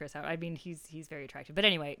into Chris Howard. I mean, he's very attractive. But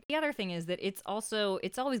anyway, the other thing is that it's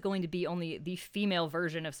always going to be only the female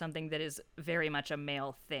version of something that is very much a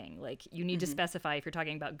male thing. Like, you need to specify, if you're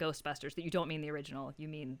talking about Ghostbusters, that you don't mean the original, you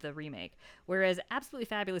mean the remake. Whereas Absolutely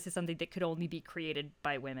Fabulous is something that could only be created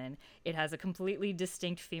by women. It has a completely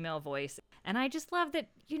distinct female voice. And I just love that,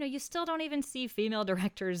 you know, you still don't even see female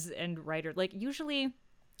directors and writers. Like, usually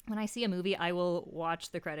when I see a movie, I will watch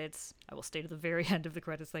the credits. I will stay to the very end of the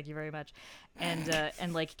credits. Thank you very much.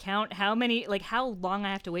 And like count how long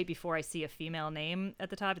I have to wait before I see a female name at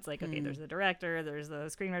the top. It's like, okay, there's the director, there's the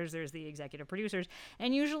screenwriters, there's the executive producers.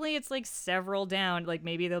 And usually it's like several down. Like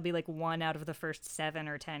maybe there'll be like one out of the first 7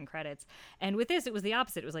 or 10 credits. And with this, it was the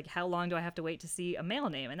opposite. It was like, how long do I have to wait to see a male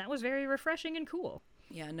name? And that was very refreshing and cool.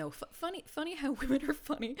 Yeah, no, funny how women are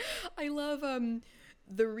funny. I love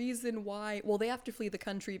the reason why, well, they have to flee the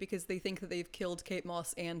country because they think that they've killed Kate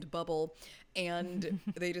Moss and Bubble, and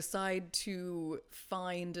they decide to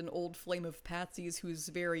find an old flame of Patsy's who's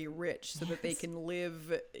very rich so that they can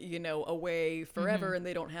live, you know, away forever and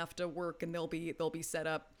they don't have to work and they'll be set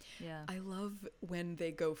up. Yeah. I love when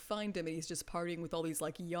they go find him and he's just partying with all these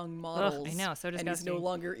like young models. I know, so and he's disgusting. no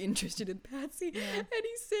longer interested in Patsy. And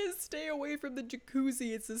he says, "Stay away from the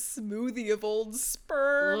jacuzzi. It's a smoothie of old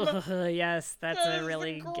sperm." Yes, that's a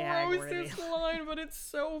really the gag-worthy. grossest line, but it's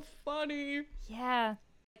so funny. Yeah.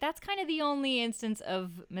 that's kind of the only instance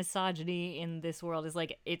of misogyny in this world, is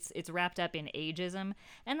like it's wrapped up in ageism,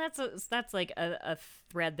 and that's like a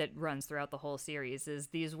thread that runs throughout the whole series, is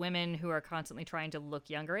these women who are constantly trying to look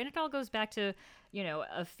younger, and it all goes back to, you know,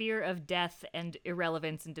 a fear of death and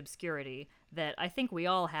irrelevance and obscurity that I think we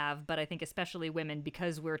all have, but I think especially women,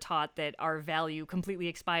 because we're taught that our value completely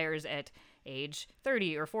expires at age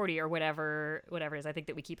 30 or 40 or whatever it is. I think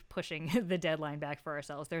that we keep pushing the deadline back for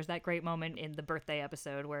ourselves. There's that great moment in the birthday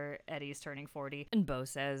episode where Eddie's turning 40 and Bo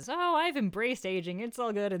says, "Oh, I've embraced aging. It's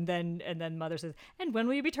all good." And then Mother says, "And when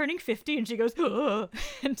will you be turning 50?" And she goes, "Oh."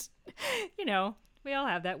 And you know, we all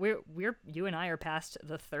have that. We're you and I are past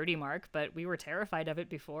the 30 mark, but we were terrified of it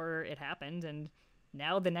before it happened, and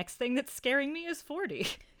now the next thing that's scaring me is 40.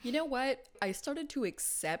 You know what? I started to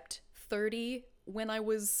accept 30 when I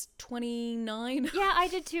was 29. Yeah, I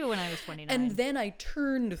did too when I was 29. And then I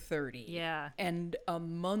turned 30. Yeah. And a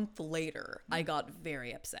month later, I got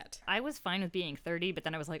very upset. I was fine with being 30, but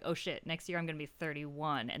then I was like, oh shit, next year I'm going to be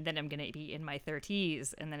 31, and then I'm going to be in my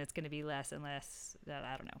 30s, and then it's going to be less and less.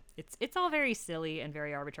 I don't know. It's all very silly and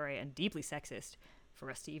very arbitrary and deeply sexist for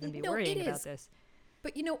us to even be worrying about this.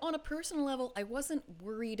 But, you know, on a personal level, I wasn't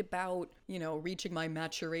worried about, you know, reaching my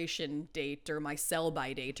maturation date or my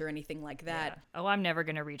sell-by date or anything like that. Yeah. Oh, I'm never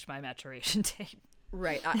going to reach my maturation date.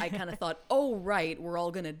 Right. I kind of thought, oh, right, we're all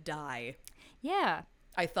going to die. Yeah.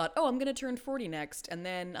 I thought, oh, I'm going to turn 40 next, and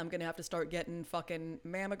then I'm going to have to start getting fucking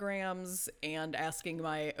mammograms and asking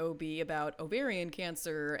my OB about ovarian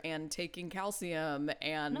cancer and taking calcium,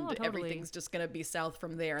 and everything's just going to be south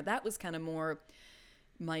from there. That was kind of more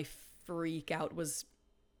my freak out, was,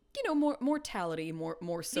 you know, more mortality, more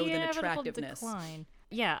so than attractiveness. Decline.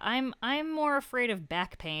 Yeah, I'm more afraid of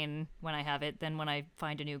back pain when I have it than when I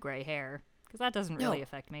find a new gray hair, because that doesn't really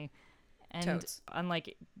affect me. And Totes.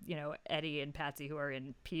 Unlike, you know, Eddie and Patsy, who are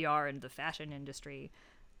in PR and the fashion industry,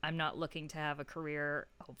 I'm not looking to have a career,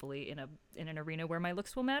 hopefully, in an arena where my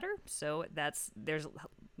looks will matter. So there's,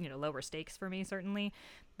 you know, lower stakes for me, certainly.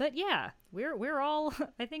 But yeah, we're all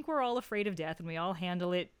I think we're all afraid of death, and we all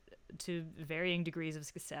handle it to varying degrees of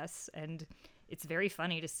success, and it's very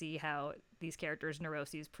funny to see how these characters'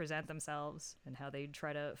 neuroses present themselves and how they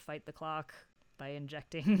try to fight the clock by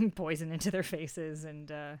injecting poison into their faces and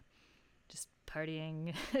just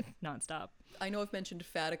partying nonstop. I know I've mentioned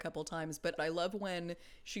fat a couple times, but I love when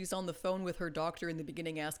she's on the phone with her doctor in the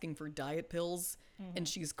beginning asking for diet pills, and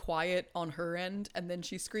she's quiet on her end, and then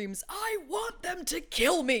she screams, "I want them to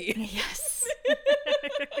kill me!" Yes.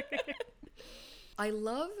 I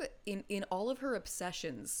love in all of her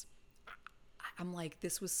obsessions, I'm like,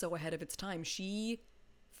 this was so ahead of its time. She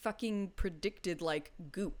fucking predicted, like,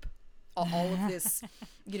 Goop. All of this,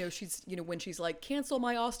 you know, she's, you know, when she's like, cancel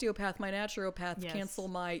my osteopath, my naturopath, cancel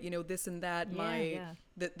my, you know, this and that,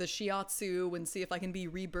 the shiatsu, and see if I can be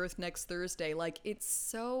rebirthed next Thursday. Like, it's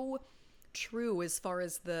so true as far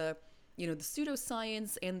as the, you know, the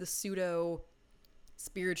pseudoscience and the pseudo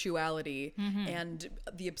spirituality and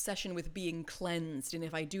the obsession with being cleansed, and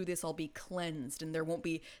if I do this I'll be cleansed and there won't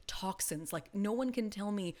be toxins. Like, no one can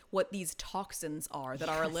tell me what these toxins are that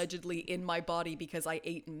are allegedly in my body because I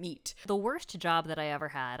ate meat. The worst job that I ever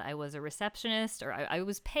had, I was a receptionist, or I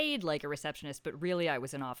was paid like a receptionist, but really I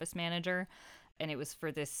was an office manager. And it was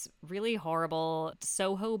for this really horrible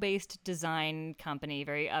Soho-based design company,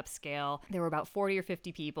 very upscale. There were about 40 or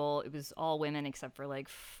 50 people. It was all women except for like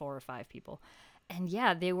 4 or 5 people. And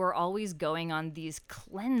yeah, they were always going on these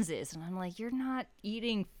cleanses. And I'm like, you're not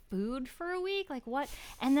eating food for a week? Like, what?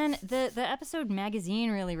 And then the episode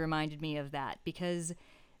Magazine really reminded me of that, because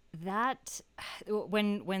that,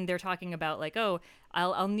 when they're talking about like, oh,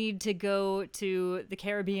 I'll need to go to the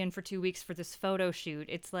Caribbean for 2 weeks for this photo shoot.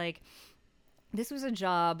 It's like, this was a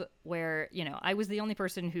job where, you know, I was the only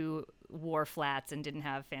person who wore flats and didn't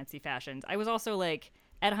have fancy fashions. I was also like,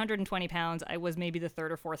 at 120 pounds, I was maybe the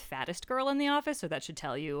 3rd or 4th fattest girl in the office, so that should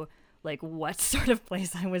tell you, like, what sort of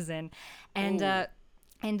place I was in.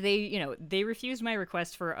 And they, you know, they refused my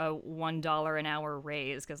request for a $1 an hour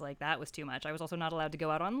raise because, like, that was too much. I was also not allowed to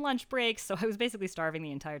go out on lunch breaks, so I was basically starving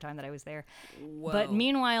the entire time that I was there. Whoa. But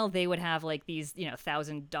meanwhile, they would have, like, these, you know,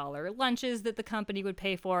 $1,000 lunches that the company would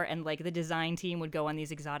pay for, and, like, the design team would go on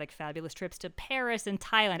these exotic, fabulous trips to Paris and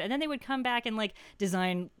Thailand, and then they would come back and, like,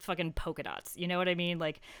 design fucking polka dots. You know what I mean?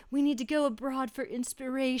 Like, we need to go abroad for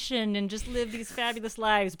inspiration and just live these fabulous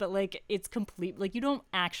lives, but, like, it's complete. Like, you don't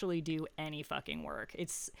actually do any fucking work.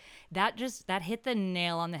 That hit the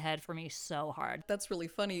nail on the head for me so hard. That's really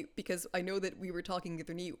funny, because I know that we were talking the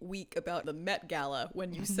other week about the Met Gala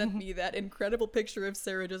when you sent me that incredible picture of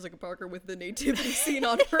Sarah Jessica Parker with the nativity scene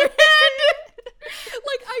on her head.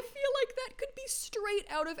 Like, I feel like that could be straight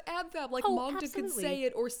out of AbFab. Like, Oh, Magda could absolutely. say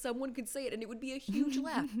it, or someone could say it, and it would be a huge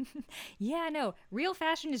laugh. Yeah, no. Real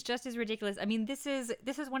fashion is just as ridiculous. I mean, this is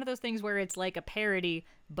one of those things where it's like a parody,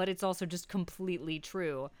 but it's also just completely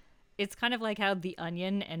true. It's kind of like how The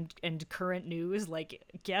Onion and Current News, like,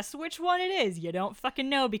 guess which one it is? You don't fucking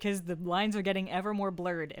know because the lines are getting ever more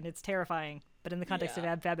blurred and it's terrifying. But in the context of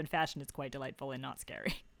AbFab and fashion, it's quite delightful and not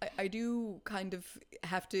scary. I do kind of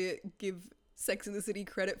have to give Sex and the City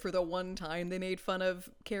credit for the one time they made fun of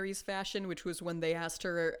Carrie's fashion, which was when they asked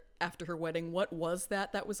her after her wedding, what was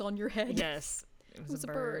that was on your head? Yes. It was a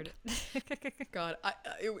bird. God,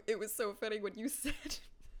 it was so funny when you said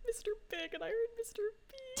Mr. Big and I heard Mr.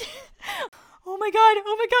 B. Oh my god,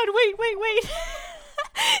 wait.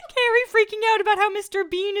 Carrie freaking out about how Mr.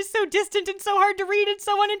 Bean is so distant and so hard to read and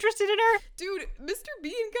so uninterested in her. Dude, Mr.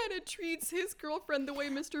 Bean kind of treats his girlfriend the way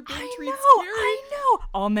Mr. Bean treats Carrie. I know.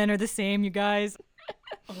 All men are the same, you guys.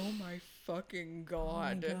 Oh my fucking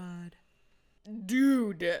god. Oh god.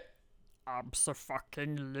 Dude.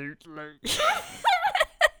 Abso-fucking-lutely.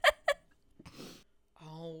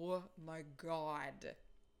 Oh my god.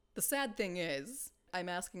 The sad thing is, I'm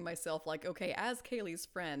asking myself, like, okay, as Kaylee's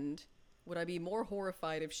friend, would I be more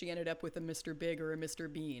horrified if she ended up with a Mr. Big or a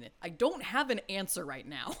Mr. Bean? I don't have an answer right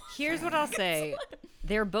now. Here's what I'll say.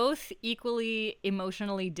 They're both equally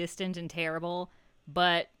emotionally distant and terrible,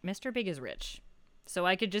 but Mr. Big is rich. So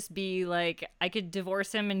I could just be like, I could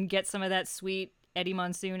divorce him and get some of that sweet Eddie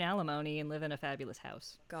Monsoon alimony and live in a fabulous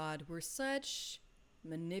house. God, we're such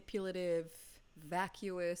manipulative,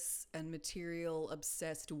 vacuous, and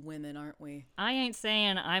material-obsessed women, aren't we? I ain't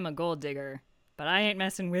saying I'm a gold digger, but I ain't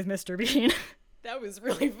messing with Mr. Bean. That was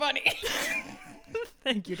really funny.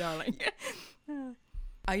 Thank you, darling.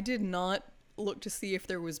 I did not look to see if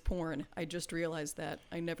there was porn. I just realized that.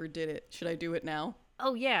 I never did it. Should I do it now?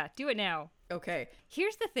 Oh yeah, do it now. Okay.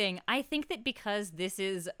 Here's the thing. I think that because this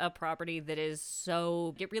is a property that is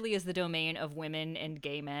so, it really is the domain of women and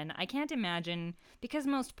gay men, I can't imagine, because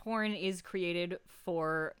most porn is created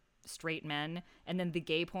for straight men, and then the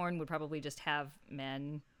gay porn would probably just have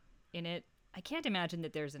men in it. I can't imagine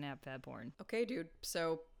that there's an AbFab porn. Okay, dude.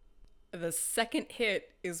 So, the second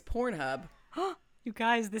hit is Pornhub. You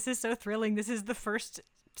guys, this is so thrilling. This is the first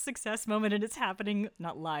success moment, and it's happening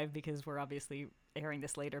not live because we're obviously airing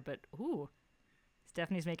this later, but ooh,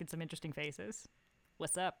 Stephanie's making some interesting faces.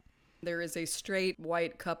 What's up? There is a straight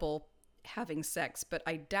white couple having sex, but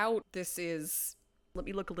I doubt this is... Let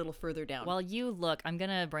me look a little further down. While you look, I'm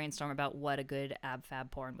gonna brainstorm about what a good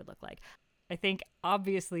AbFab porn would look like. I think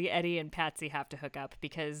obviously Eddie and Patsy have to hook up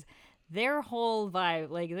because their whole vibe,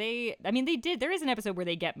 like there is an episode where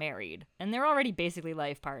they get married and they're already basically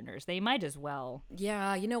life partners. They might as well.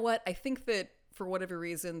 Yeah, you know what? I think that for whatever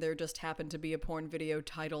reason, there just happened to be a porn video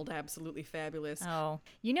titled Absolutely Fabulous. Oh,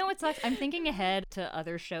 you know what sucks? I'm thinking ahead to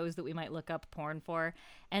other shows that we might look up porn for,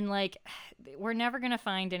 and like, we're never gonna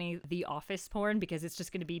find any The Office porn because it's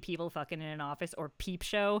just gonna be people fucking in an office, or Peep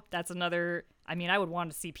Show. That's another. I mean, I would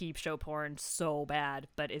want to see Peep Show porn so bad,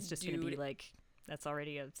 but it's just gonna be like, that's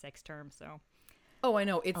already a sex term, so. Oh, I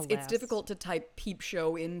know. It's Alas. difficult to type Peep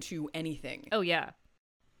Show into anything. Oh yeah.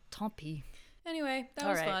 Tant pis. Anyway, that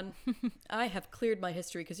All was right. fun. I have cleared my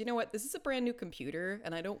history because you know what? This is a brand new computer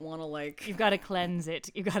and I don't want to like... You've got to cleanse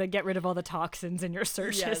it. You've got to get rid of all the toxins in your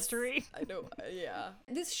search Yes, history. I know, yeah.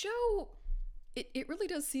 This show, it really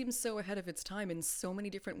does seem so ahead of its time in so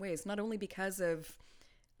many different ways. Not only because of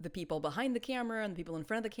the people behind the camera and the people in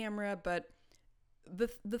front of the camera, but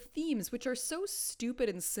the themes, which are so stupid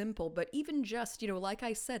and simple, but even just, you know, like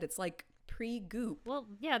I said, it's like pre-Goop. Well,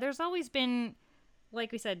 yeah, there's always been,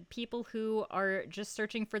 like we said, people who are just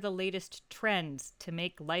searching for the latest trends to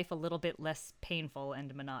make life a little bit less painful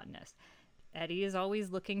and monotonous. Eddie is always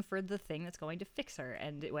looking for the thing that's going to fix her,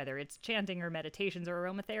 and whether it's chanting or meditations or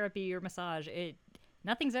aromatherapy or massage,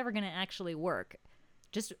 nothing's ever going to actually work.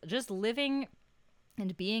 Just living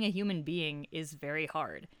and being a human being is very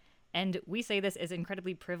hard. And we say this as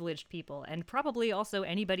incredibly privileged people, and probably also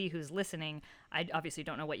anybody who's listening. I obviously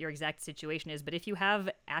don't know what your exact situation is, but if you have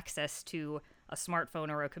access to a smartphone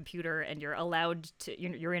or a computer and you're allowed to,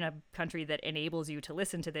 you're in a country that enables you to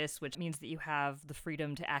listen to this, which means that you have the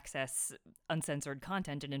freedom to access uncensored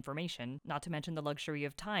content and information, not to mention the luxury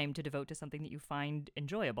of time to devote to something that you find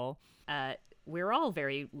enjoyable, we're all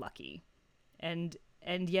very lucky. And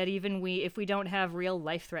yet even if we don't have real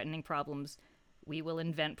life-threatening problems, we will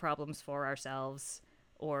invent problems for ourselves,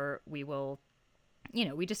 or we will,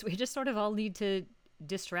 we just sort of all need to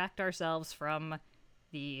distract ourselves from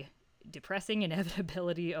the depressing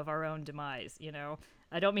inevitability of our own demise, you know?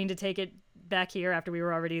 I don't mean to take it back here after we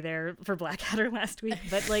were already there for Blackadder last week,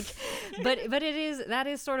 but like, but that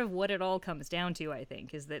is sort of what it all comes down to, I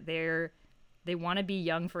think, is that they want to be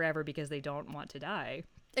young forever because they don't want to die.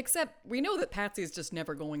 Except we know that Patsy's just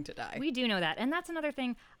never going to die. We do know that. And that's another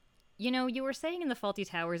thing. You know, you were saying in the Fawlty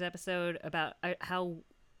Towers episode about how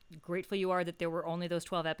grateful you are that there were only those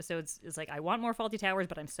 12 episodes. It's like, I want more Fawlty Towers,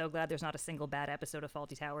 but I'm so glad there's not a single bad episode of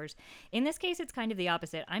Fawlty Towers. In this case, it's kind of the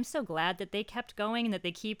opposite. I'm so glad that they kept going and that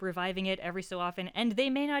they keep reviving it every so often, and they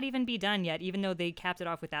may not even be done yet, even though they capped it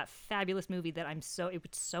off with that fabulous movie that it was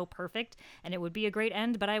so perfect, and it would be a great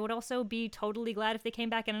end, but I would also be totally glad if they came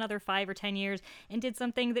back in another 5 or 10 years and did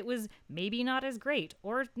something that was maybe not as great,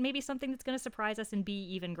 or maybe something that's going to surprise us and be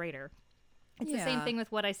even greater. It's the same thing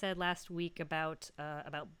with what I said last week about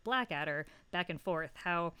Blackadder, back and forth,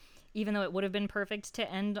 how even though it would have been perfect to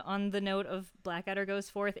end on the note of Blackadder goes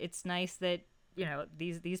forth, it's nice that, you know,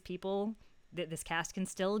 these people, this cast can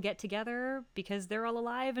still get together because they're all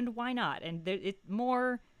alive, and why not? And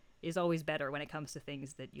more is always better when it comes to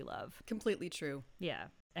things that you love. Completely true. Yeah.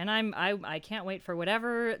 And I can't wait for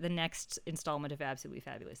whatever the next installment of Absolutely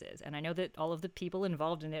Fabulous is. And I know that all of the people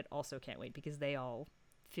involved in it also can't wait because they all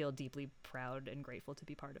feel deeply proud and grateful to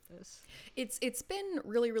be part of this. It's been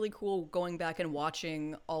really, really cool going back and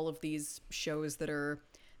watching all of these shows that are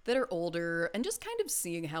older and just kind of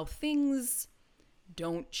seeing how things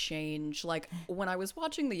don't change. Like when I was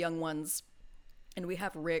watching the young ones, and we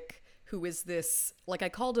have Rick, who is this, like I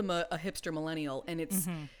called him a hipster millennial, and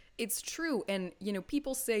it's true. And, you know,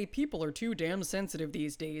 people say people are too damn sensitive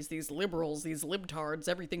these days. These liberals, these libtards,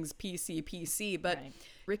 everything's PC. But right.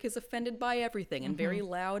 Rick is offended by everything and very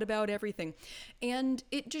loud about everything. And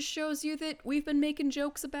it just shows you that we've been making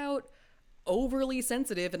jokes about overly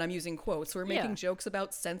sensitive, and I'm using quotes, we're making jokes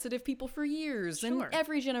about sensitive people for years. Sure. And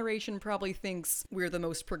every generation probably thinks we're the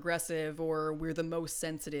most progressive or we're the most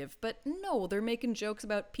sensitive. But no, they're making jokes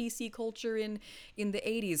about PC culture in the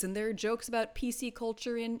 80s, and there are jokes about PC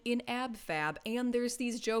culture in ab fab, and there's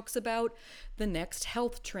these jokes about the next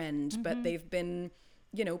health trend, but they've been,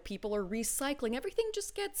 you know, people are recycling. Everything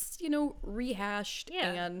just gets, you know, rehashed.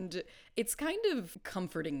 Yeah. And it's kind of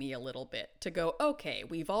comforting me a little bit to go, okay,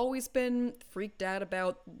 we've always been freaked out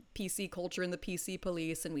about PC culture and the PC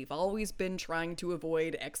police, and we've always been trying to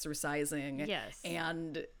avoid exercising. Yes.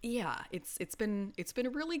 And yeah, it's been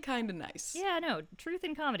really kind of nice. Yeah, no, truth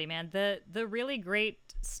in comedy, man. The really great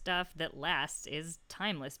stuff that lasts is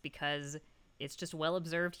timeless because it's just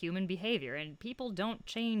well-observed human behavior, and people don't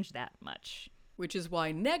change that much. Which is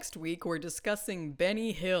why next week we're discussing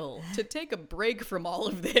Benny Hill to take a break from all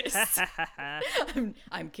of this.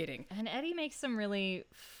 I'm kidding. And Eddie makes some really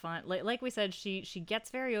fun, like we said, she gets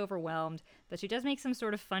very overwhelmed, but she does make some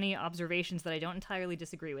sort of funny observations that I don't entirely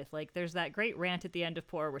disagree with. Like there's that great rant at the end of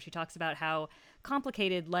Poor where she talks about how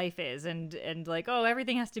complicated life is and like, oh,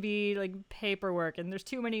 everything has to be like paperwork and there's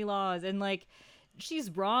too many laws, and like she's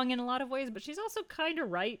wrong in a lot of ways, but she's also kind of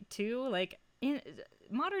right too. Like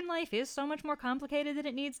modern life is so much more complicated than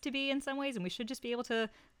it needs to be in some ways, and we should just be able to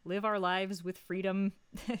live our lives with freedom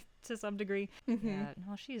to some degree. Yeah,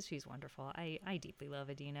 no, she's wonderful. I deeply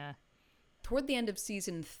love Adina. Toward the end of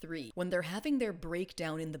season 3, when they're having their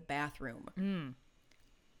breakdown in the bathroom,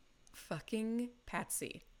 fucking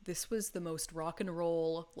Patsy. This was the most rock and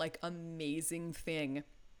roll, like, amazing thing.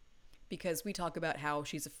 Because we talk about how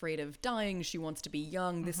she's afraid of dying, she wants to be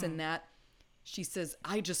young, this and that. She says,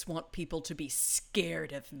 I just want people to be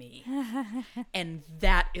scared of me. And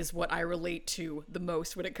that is what I relate to the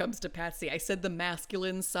most when it comes to Patsy. I said the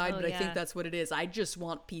masculine side, but I think that's what it is. I just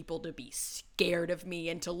want people to be scared of me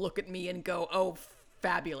and to look at me and go, oh,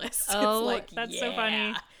 fabulous. Oh, it's like, that's so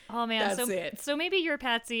funny. Oh, man. That's it. So maybe you're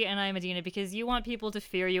Patsy and I'm Adina because you want people to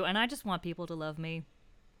fear you, and I just want people to love me.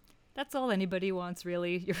 That's all anybody wants,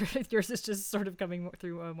 really. Yours is just sort of coming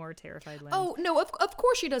through a more terrified lens. Oh, no, of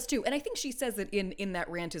course she does, too. And I think she says it in that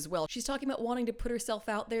rant as well. She's talking about wanting to put herself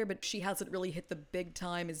out there, but she hasn't really hit the big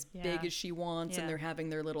time as big as she wants, and they're having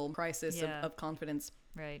their little crisis of confidence.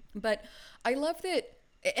 Right. But I love that,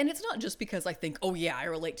 and it's not just because I think, oh, yeah, I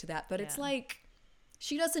relate to that, but it's like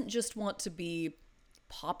she doesn't just want to be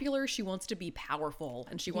popular, she wants to be powerful,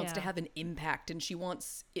 and she wants to have an impact, and she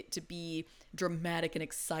wants it to be dramatic and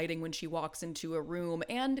exciting when she walks into a room.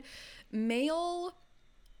 And male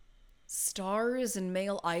stars and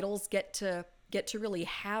male idols get to really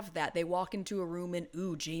have that. They walk into a room and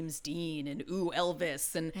ooh, James Dean, and ooh,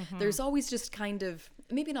 Elvis, and there's always just kind of,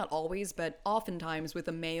 maybe not always, but oftentimes with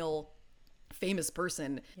a male famous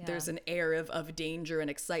person, there's an air of danger and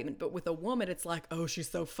excitement. But with a woman, it's like, oh,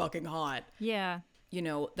 she's so fucking hot. Yeah. you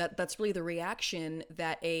know, that's really the reaction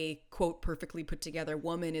that a, quote, perfectly put together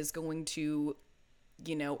woman is going to,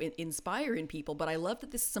 you know, inspire in people. But I love that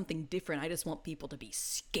this is something different. I just want people to be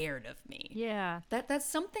scared of me. Yeah. That's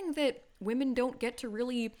something that women don't get to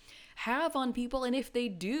really have on people. And if they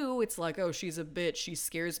do, it's like, oh, she's a bitch. She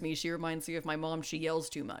scares me. She reminds me of my mom. She yells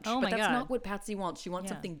too much. Oh, but my that's God. not what Patsy wants. She wants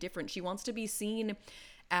Yeah. something different. She wants to be seen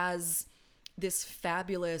as this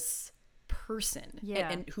fabulous person Yeah.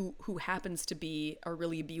 and who happens to be a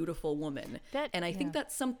really beautiful woman. And I think yeah.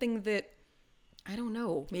 that's something that, I don't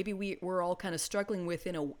know, maybe we're all kind of struggling with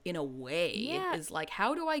in a way. Yeah. Is like,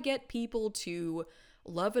 how do I get people to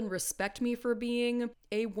love and respect me for being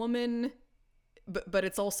a woman, but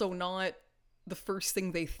it's also not the first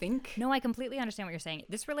thing they think? No, I completely understand what you're saying.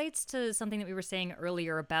 This relates to something that we were saying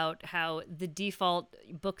earlier about how the default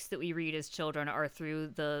books that we read as children are through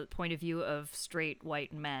the point of view of straight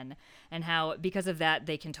white men, and how because of that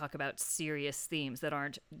they can talk about serious themes that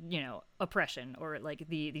aren't, you know, oppression or like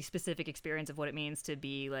the specific experience of what it means to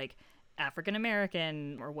be like African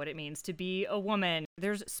American or what it means to be a woman.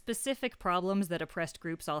 There's specific problems that oppressed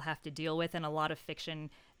groups all have to deal with, and a lot of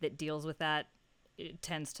fiction that deals with that, it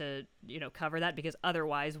tends to, you know, cover that, because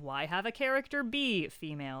otherwise why have a character be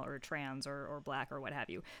female or trans or black or what have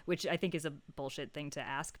you, which I think is a bullshit thing to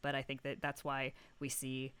ask, but I think that that's why we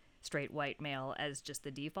see straight white male as just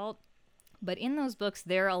the default. But in those books,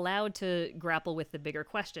 they're allowed to grapple with the bigger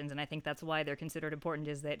questions, and I think that's why they're considered important,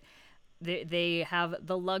 is that they have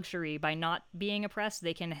the luxury, by not being oppressed,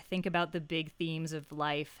 they can think about the big themes of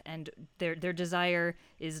life, and their desire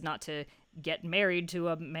is not to get married to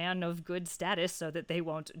a man of good status so that they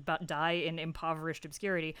won't die in impoverished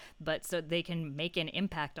obscurity, but so they can make an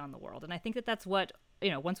impact on the world. And I think that that's what, you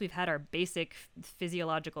know, once we've had our basic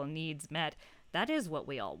physiological needs met, that is what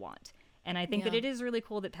we all want. And I think that it is really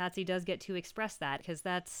cool that Patsy does get to express that, because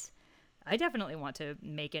I definitely want to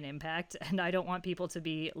make an impact, and I don't want people to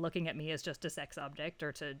be looking at me as just a sex object,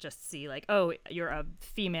 or to just see like, oh, you're a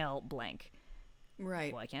female blank.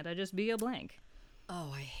 Right. Why can't I just be a blank?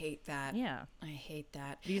 Oh, I hate that. Yeah. I hate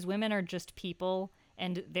that. These women are just people,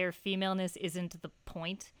 and their femaleness isn't the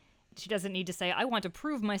point. She doesn't need to say, I want to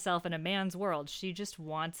prove myself in a man's world. She just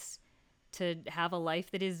wants to have a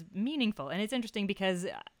life that is meaningful. And it's interesting because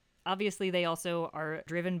obviously they also are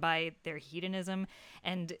driven by their hedonism,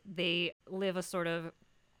 and they live a sort of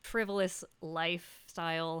frivolous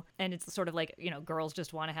lifestyle, and it's sort of like, you know, girls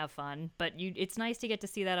just want to have fun, but it's nice to get to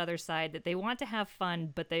see that other side, that they want to have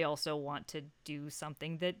fun, but they also want to do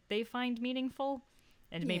something that they find meaningful.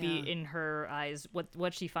 And maybe in her eyes,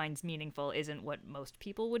 what she finds meaningful isn't what most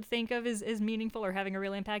people would think of as meaningful or having a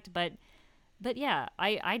real impact. But yeah,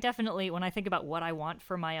 I definitely, when I think about what I want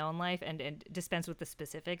for my own life and dispense with the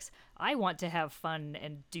specifics, I want to have fun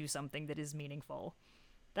and do something that is meaningful.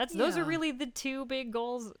 Those are really the two big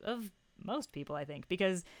goals of most people, I think,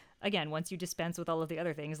 because again, once you dispense with all of the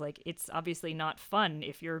other things, like, it's obviously not fun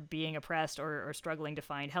if you're being oppressed or struggling to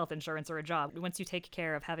find health insurance or a job. Once you take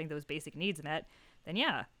care of having those basic needs met, then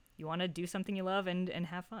yeah, you want to do something you love and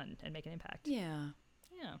have fun and make an impact. Yeah.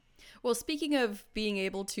 Yeah. Well, speaking of being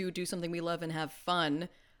able to do something we love and have fun,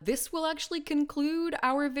 this will actually conclude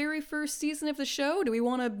our very first season of the show. Do we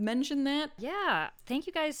want to mention that? Yeah. Thank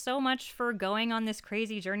you guys so much for going on this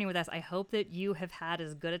crazy journey with us. I hope that you have had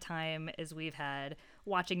as good a time as we've had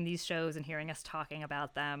watching these shows and hearing us talking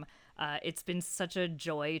about them. It's been such a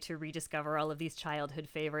joy to rediscover all of these childhood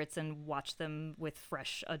favorites and watch them with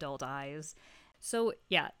fresh adult eyes. So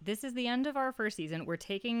yeah, this is the end of our first season. We're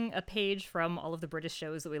taking a page from all of the British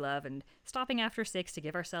shows that we love and stopping after 6 to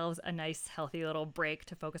give ourselves a nice, healthy little break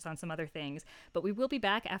to focus on some other things. But we will be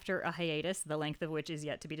back after a hiatus, the length of which is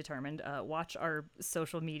yet to be determined. Watch our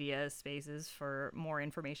social media spaces for more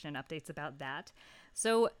information and updates about that.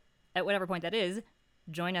 So at whatever point that is,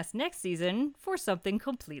 join us next season for something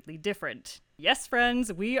completely different. Yes,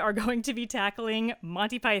 friends, we are going to be tackling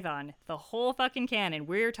Monty Python, the whole fucking canon.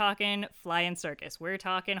 We're talking Flying Circus. We're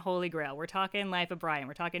talking Holy Grail. We're talking Life of Brian.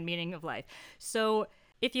 We're talking Meaning of Life. So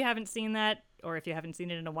if you haven't seen that, or if you haven't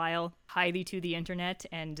seen it in a while, hie thee to the internet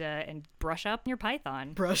and brush up your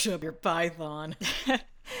Python. Brush up your Python.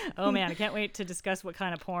 Oh man, I can't wait to discuss what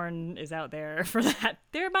kind of porn is out there for that.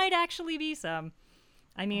 There might actually be some.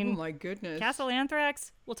 I mean, Oh my goodness. Castle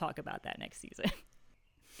Anthrax, we'll talk about that next season.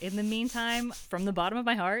 In the meantime, from the bottom of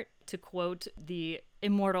my heart, to quote the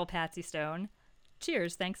immortal Patsy Stone,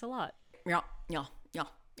 cheers, thanks a lot. Yeah, yeah, yeah,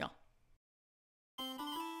 yeah.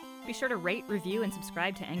 Be sure to rate, review, and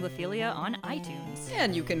subscribe to Anglophilia on iTunes.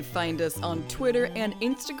 And you can find us on Twitter and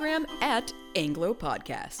Instagram at Anglo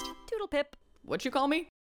Podcast. Toodle pip. What you call me?